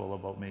watchful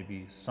about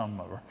maybe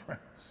some of our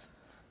friends.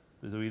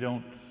 Because we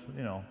don't,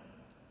 you know,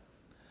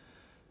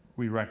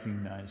 we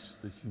recognize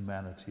the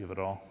humanity of it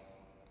all.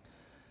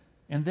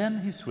 And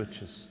then he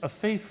switches. A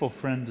faithful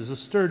friend is a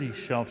sturdy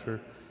shelter.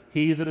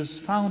 He that has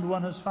found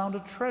one has found a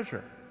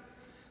treasure.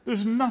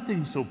 There's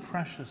nothing so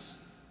precious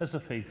as a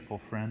faithful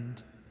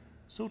friend.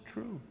 So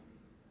true.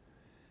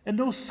 And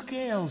no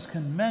scales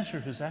can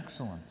measure his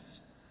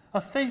excellence.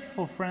 A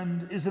faithful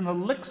friend is an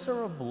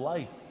elixir of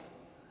life.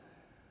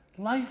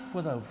 Life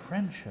without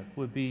friendship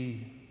would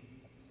be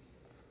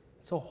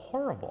so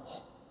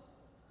horrible.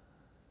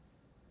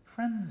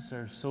 Friends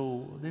are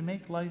they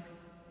make life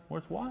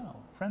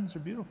worthwhile. Friends are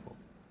beautiful.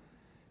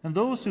 And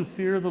those who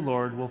fear the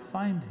Lord will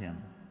find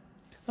him.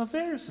 Now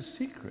there's a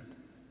secret.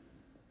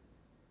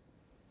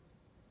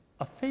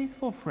 A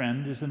faithful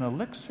friend is an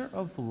elixir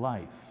of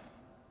life.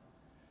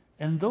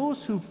 And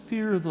those who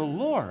fear the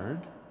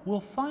Lord will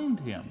find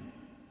him.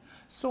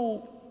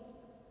 So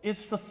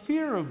it's the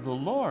fear of the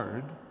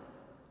Lord,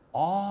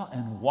 awe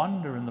and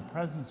wonder in the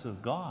presence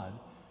of God,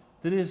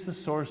 that is the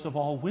source of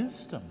all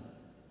wisdom.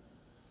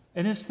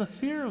 And it's the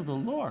fear of the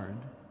Lord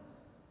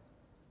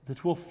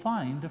that will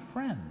find a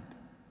friend.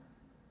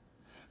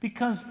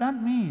 Because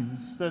that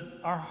means that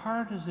our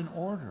heart is in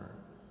order.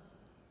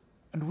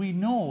 And we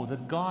know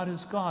that God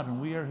is God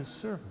and we are his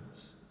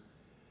servants.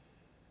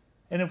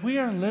 And if we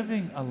are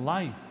living a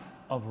life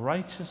of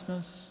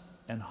righteousness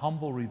and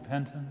humble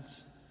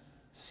repentance,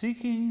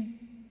 seeking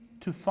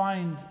to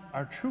find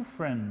our true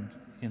friend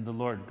in the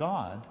Lord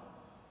God,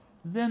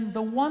 then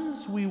the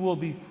ones we will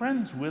be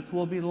friends with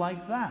will be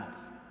like that.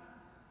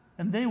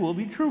 And they will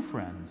be true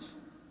friends.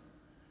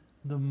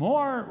 The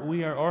more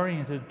we are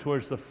oriented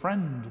towards the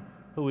friend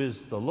who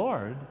is the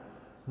Lord,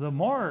 the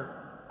more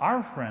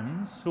our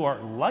friends, who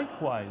are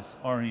likewise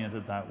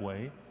oriented that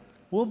way,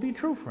 will be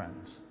true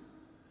friends.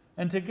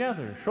 And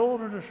together,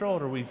 shoulder to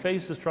shoulder, we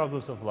face the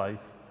struggles of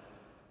life.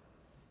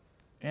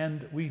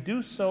 And we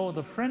do so,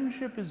 the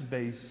friendship is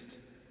based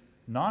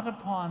not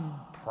upon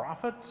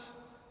profit,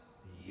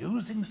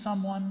 using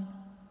someone,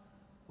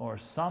 or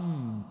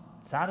some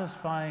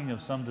satisfying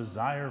of some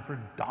desire for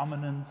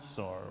dominance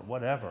or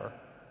whatever,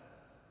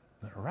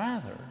 but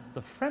rather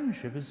the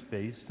friendship is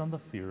based on the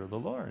fear of the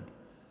Lord.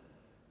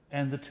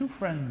 And the two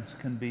friends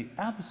can be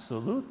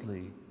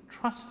absolutely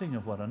trusting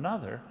of one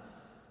another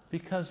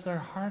because their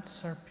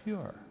hearts are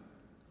pure.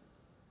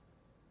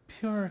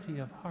 Purity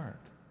of heart.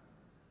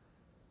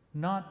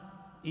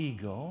 Not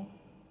ego,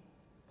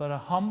 but a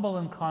humble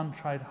and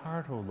contrite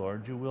heart, O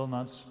Lord, you will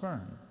not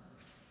spurn.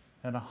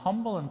 And a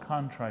humble and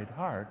contrite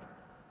heart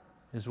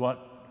is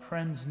what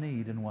friends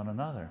need in one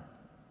another.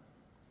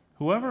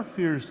 Whoever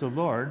fears the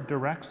Lord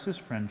directs his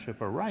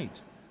friendship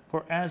aright,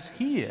 for as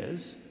he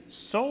is,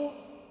 so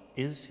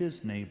is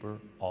his neighbor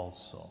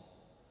also.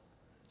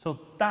 So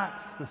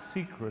that's the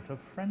secret of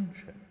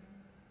friendship.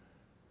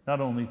 Not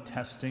only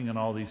testing and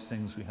all these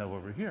things we have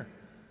over here,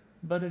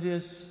 but it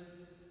is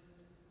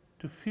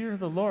to fear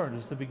the Lord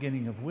is the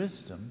beginning of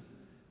wisdom,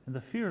 and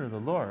the fear of the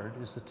Lord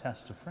is the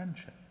test of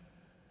friendship.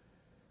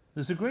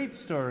 There's a great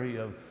story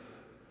of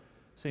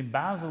St.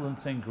 Basil and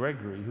St.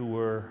 Gregory, who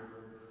were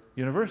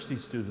university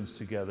students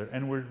together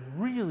and were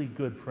really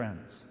good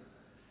friends.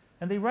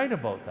 And they write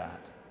about that.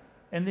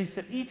 And they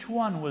said each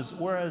one was,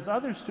 whereas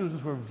other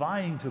students were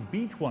vying to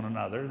beat one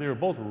another, they were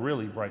both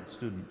really bright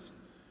students,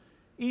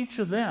 each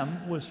of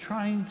them was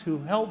trying to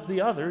help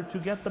the other to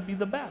get to be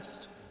the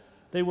best.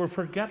 They were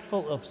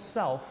forgetful of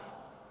self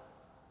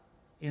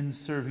in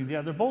serving the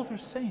other. Both are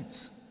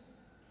saints.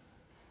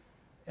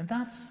 And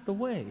that's the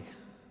way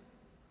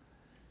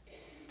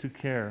to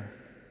care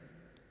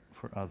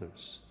for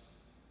others.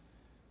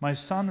 My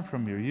son,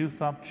 from your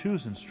youth up,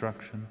 choose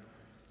instruction.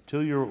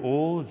 Till you're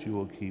old, you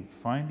will keep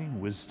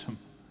finding wisdom.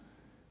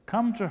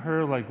 Come to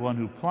her like one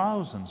who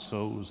plows and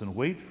sows, and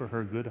wait for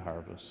her good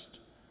harvest.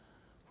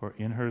 For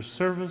in her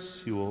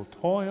service you will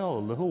toil a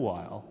little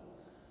while,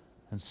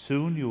 and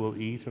soon you will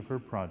eat of her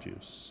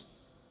produce.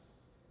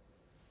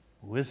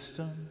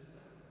 Wisdom,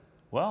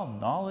 well,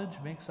 knowledge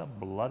makes a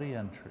bloody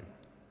entry.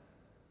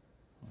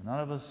 None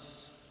of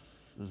us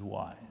is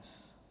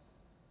wise.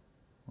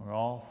 We're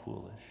all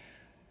foolish.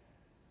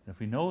 And if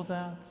we know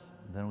that,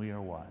 then we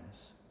are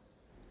wise.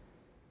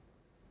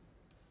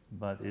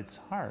 But it's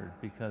hard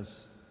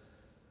because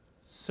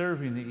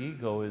serving the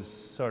ego is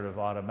sort of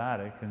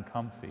automatic and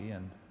comfy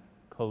and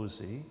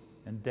cozy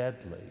and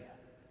deadly.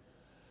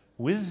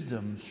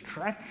 Wisdom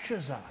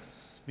stretches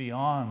us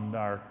beyond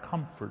our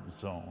comfort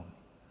zone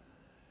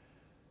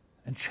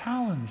and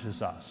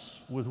challenges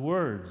us with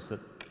words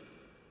that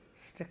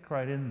stick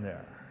right in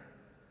there.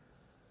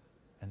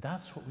 And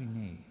that's what we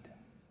need.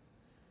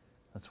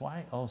 That's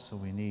why also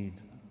we need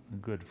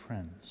good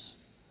friends.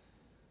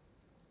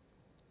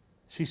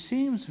 She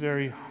seems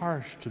very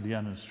harsh to the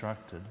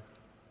uninstructed.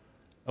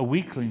 A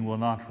weakling will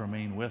not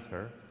remain with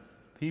her.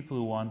 People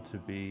who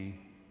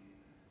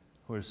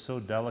are so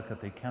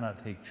delicate they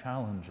cannot take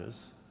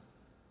challenges.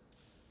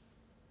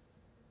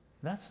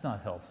 That's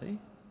not healthy.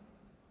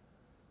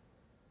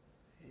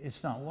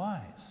 It's not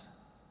wise.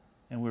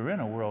 And we're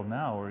in a world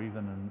now, or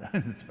even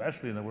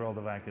especially in the world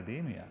of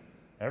academia,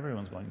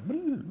 everyone's going,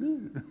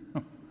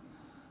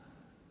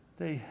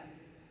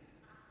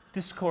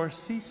 discourse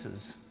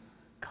ceases,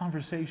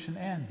 conversation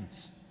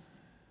ends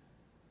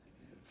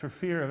for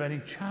fear of any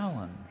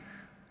challenge.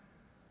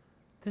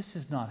 This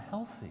is not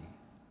healthy.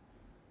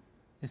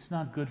 It's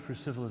not good for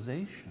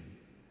civilization.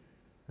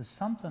 There's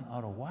something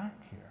out of whack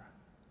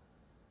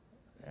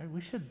here.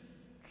 We should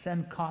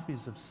send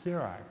copies of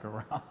Sirach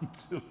around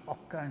to all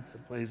kinds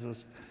of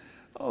places.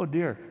 Oh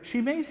dear.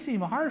 She may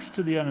seem harsh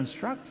to the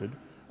uninstructed.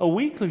 A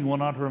weakling will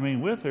not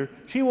remain with her.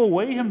 She will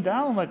weigh him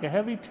down like a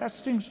heavy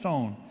testing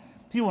stone.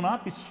 He will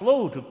not be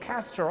slow to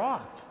cast her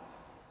off.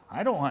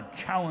 I don't want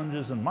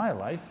challenges in my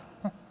life.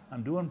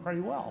 I'm doing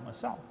pretty well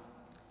myself.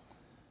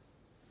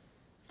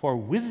 For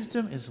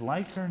wisdom is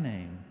like her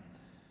name.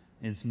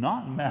 It's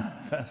not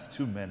manifest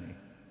to many.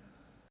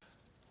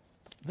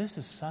 This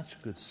is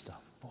such good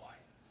stuff, boy.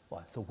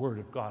 Well, it's the Word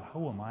of God.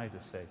 Who am I to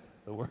say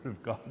the Word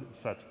of God is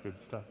such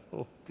good stuff?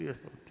 Oh dear,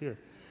 oh dear.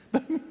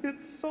 But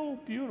it's so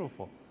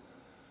beautiful.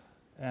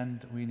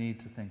 And we need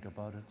to think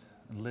about it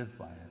and live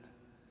by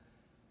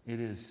it. It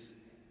is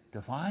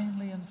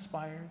divinely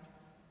inspired,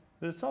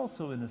 but it's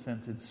also, in a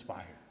sense,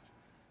 inspired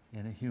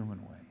in a human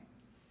way.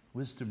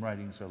 Wisdom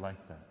writings are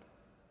like that,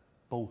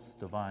 both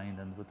divine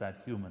and with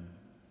that human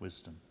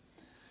wisdom.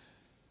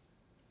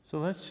 So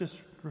let's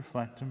just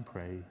reflect and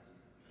pray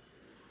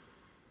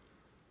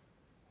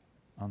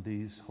on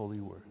these holy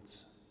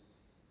words.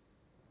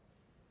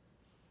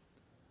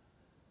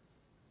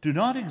 Do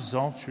not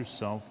exalt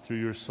yourself through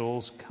your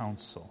soul's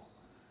counsel,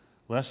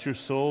 lest your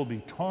soul be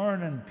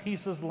torn in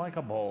pieces like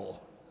a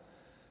bowl.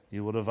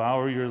 You will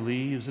devour your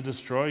leaves and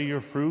destroy your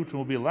fruit, and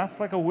will be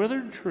left like a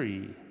withered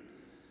tree.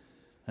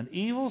 An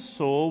evil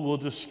soul will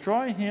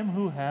destroy him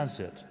who has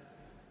it,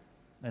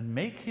 and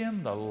make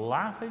him the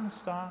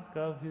laughingstock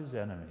of his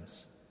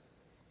enemies.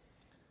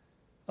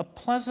 A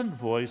pleasant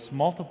voice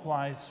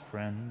multiplies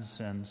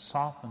friends and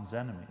softens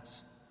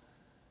enemies,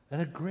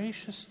 and a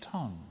gracious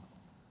tongue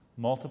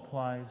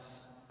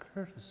multiplies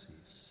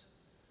courtesies.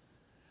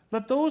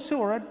 Let those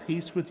who are at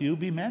peace with you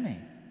be many,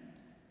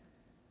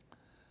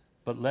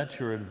 but let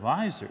your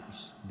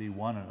advisers be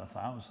 1 in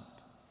 1,000.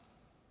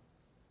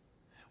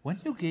 When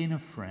you gain a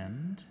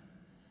friend,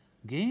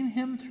 gain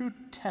him through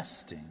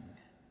testing.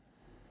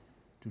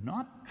 Do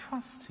not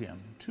trust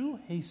him too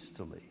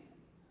hastily.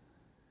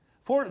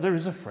 For there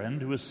is a friend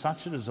who is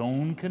such at his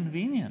own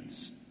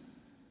convenience,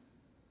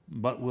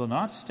 but will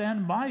not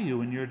stand by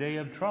you in your day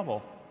of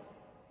trouble.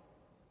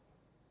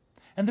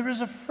 And there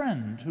is a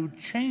friend who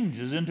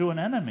changes into an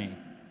enemy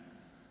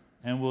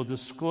and will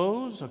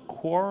disclose a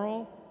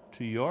quarrel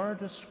to your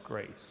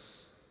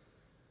disgrace.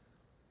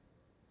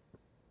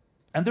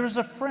 And there is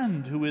a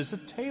friend who is a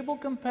table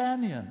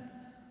companion,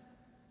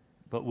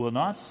 but will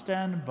not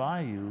stand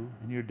by you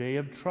in your day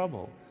of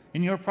trouble.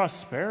 In your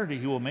prosperity,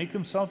 he will make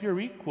himself your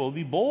equal,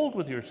 be bold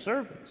with your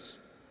servants.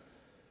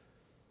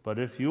 But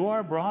if you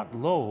are brought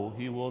low,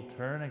 he will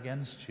turn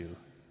against you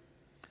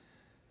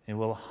and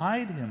will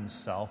hide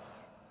himself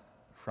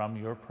from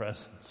your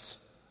presence.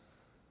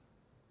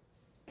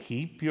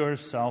 Keep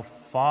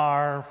yourself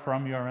far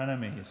from your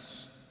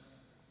enemies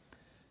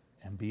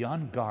and be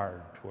on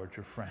guard toward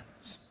your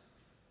friends.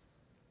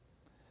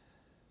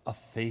 A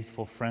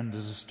faithful friend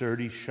is a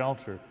sturdy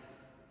shelter.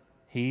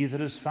 He that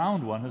has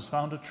found one has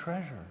found a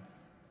treasure.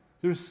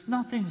 There's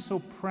nothing so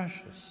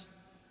precious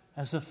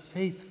as a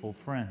faithful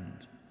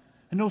friend,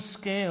 and no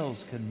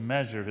scales can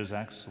measure his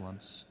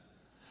excellence.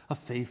 A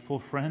faithful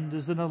friend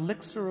is an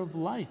elixir of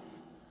life,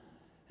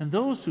 and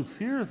those who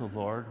fear the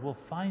Lord will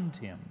find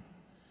him.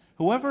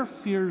 Whoever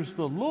fears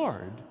the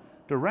Lord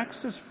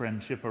directs his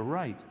friendship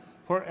aright,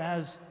 For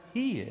as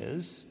he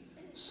is,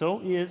 so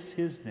is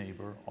his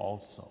neighbor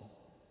also.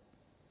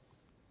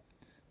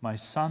 My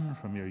son,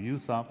 from your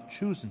youth up,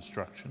 choose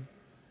instruction,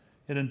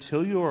 and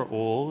until you are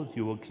old,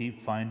 you will keep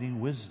finding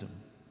wisdom.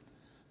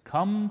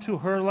 Come to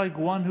her like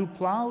one who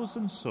plows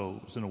and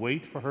sows, and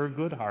wait for her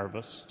good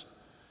harvest.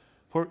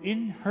 For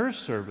in her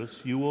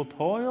service you will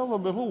toil a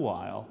little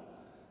while,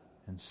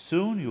 and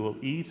soon you will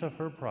eat of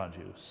her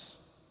produce.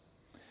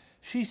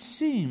 She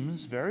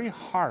seems very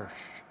harsh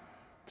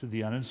to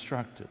the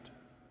uninstructed.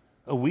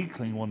 A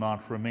weakling will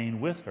not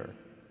remain with her.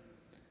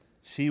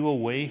 She will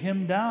weigh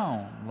him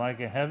down like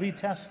a heavy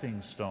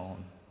testing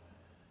stone,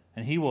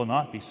 and he will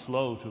not be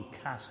slow to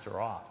cast her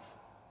off.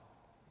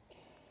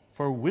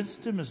 For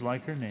wisdom is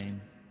like her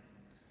name,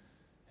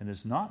 and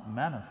is not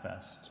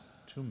manifest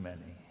to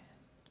many.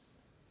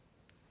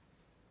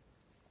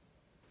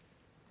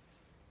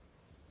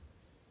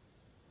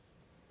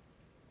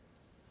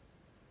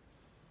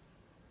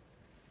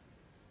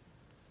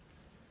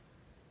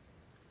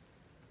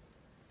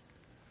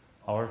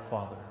 Our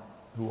Father,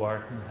 who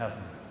art in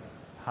heaven,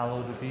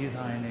 hallowed be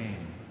thy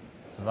name.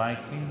 Thy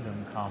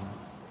kingdom come,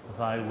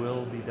 thy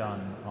will be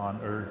done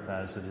on earth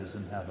as it is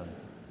in heaven.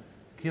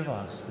 Give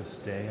us this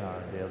day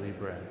our daily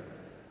bread,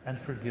 and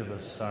forgive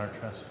us our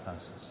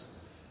trespasses,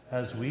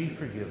 as we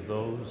forgive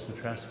those who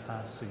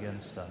trespass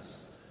against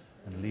us.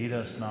 And lead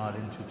us not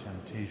into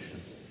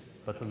temptation,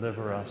 but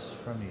deliver us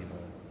from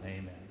evil.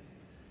 Amen.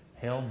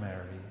 Hail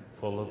Mary,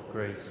 full of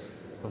grace,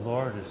 the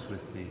Lord is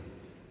with thee.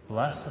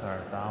 Blessed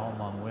art thou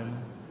among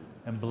women,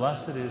 and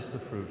blessed is the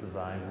fruit of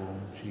thy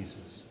womb,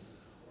 Jesus.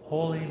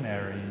 Holy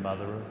Mary,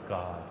 Mother of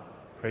God,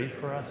 pray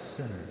for us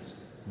sinners,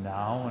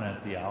 now and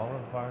at the hour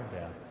of our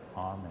death.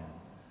 Amen.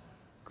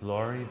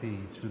 Glory be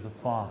to the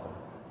Father,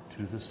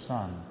 to the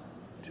Son,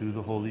 to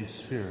the Holy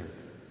Spirit,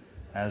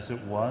 as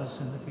it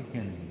was in the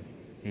beginning,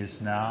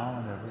 is now,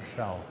 and ever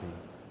shall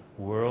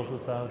be, world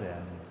without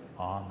end.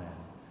 Amen.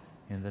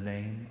 In the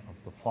name of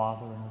the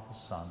Father, and of the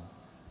Son,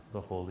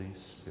 the Holy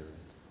Spirit.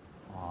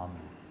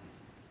 Amen.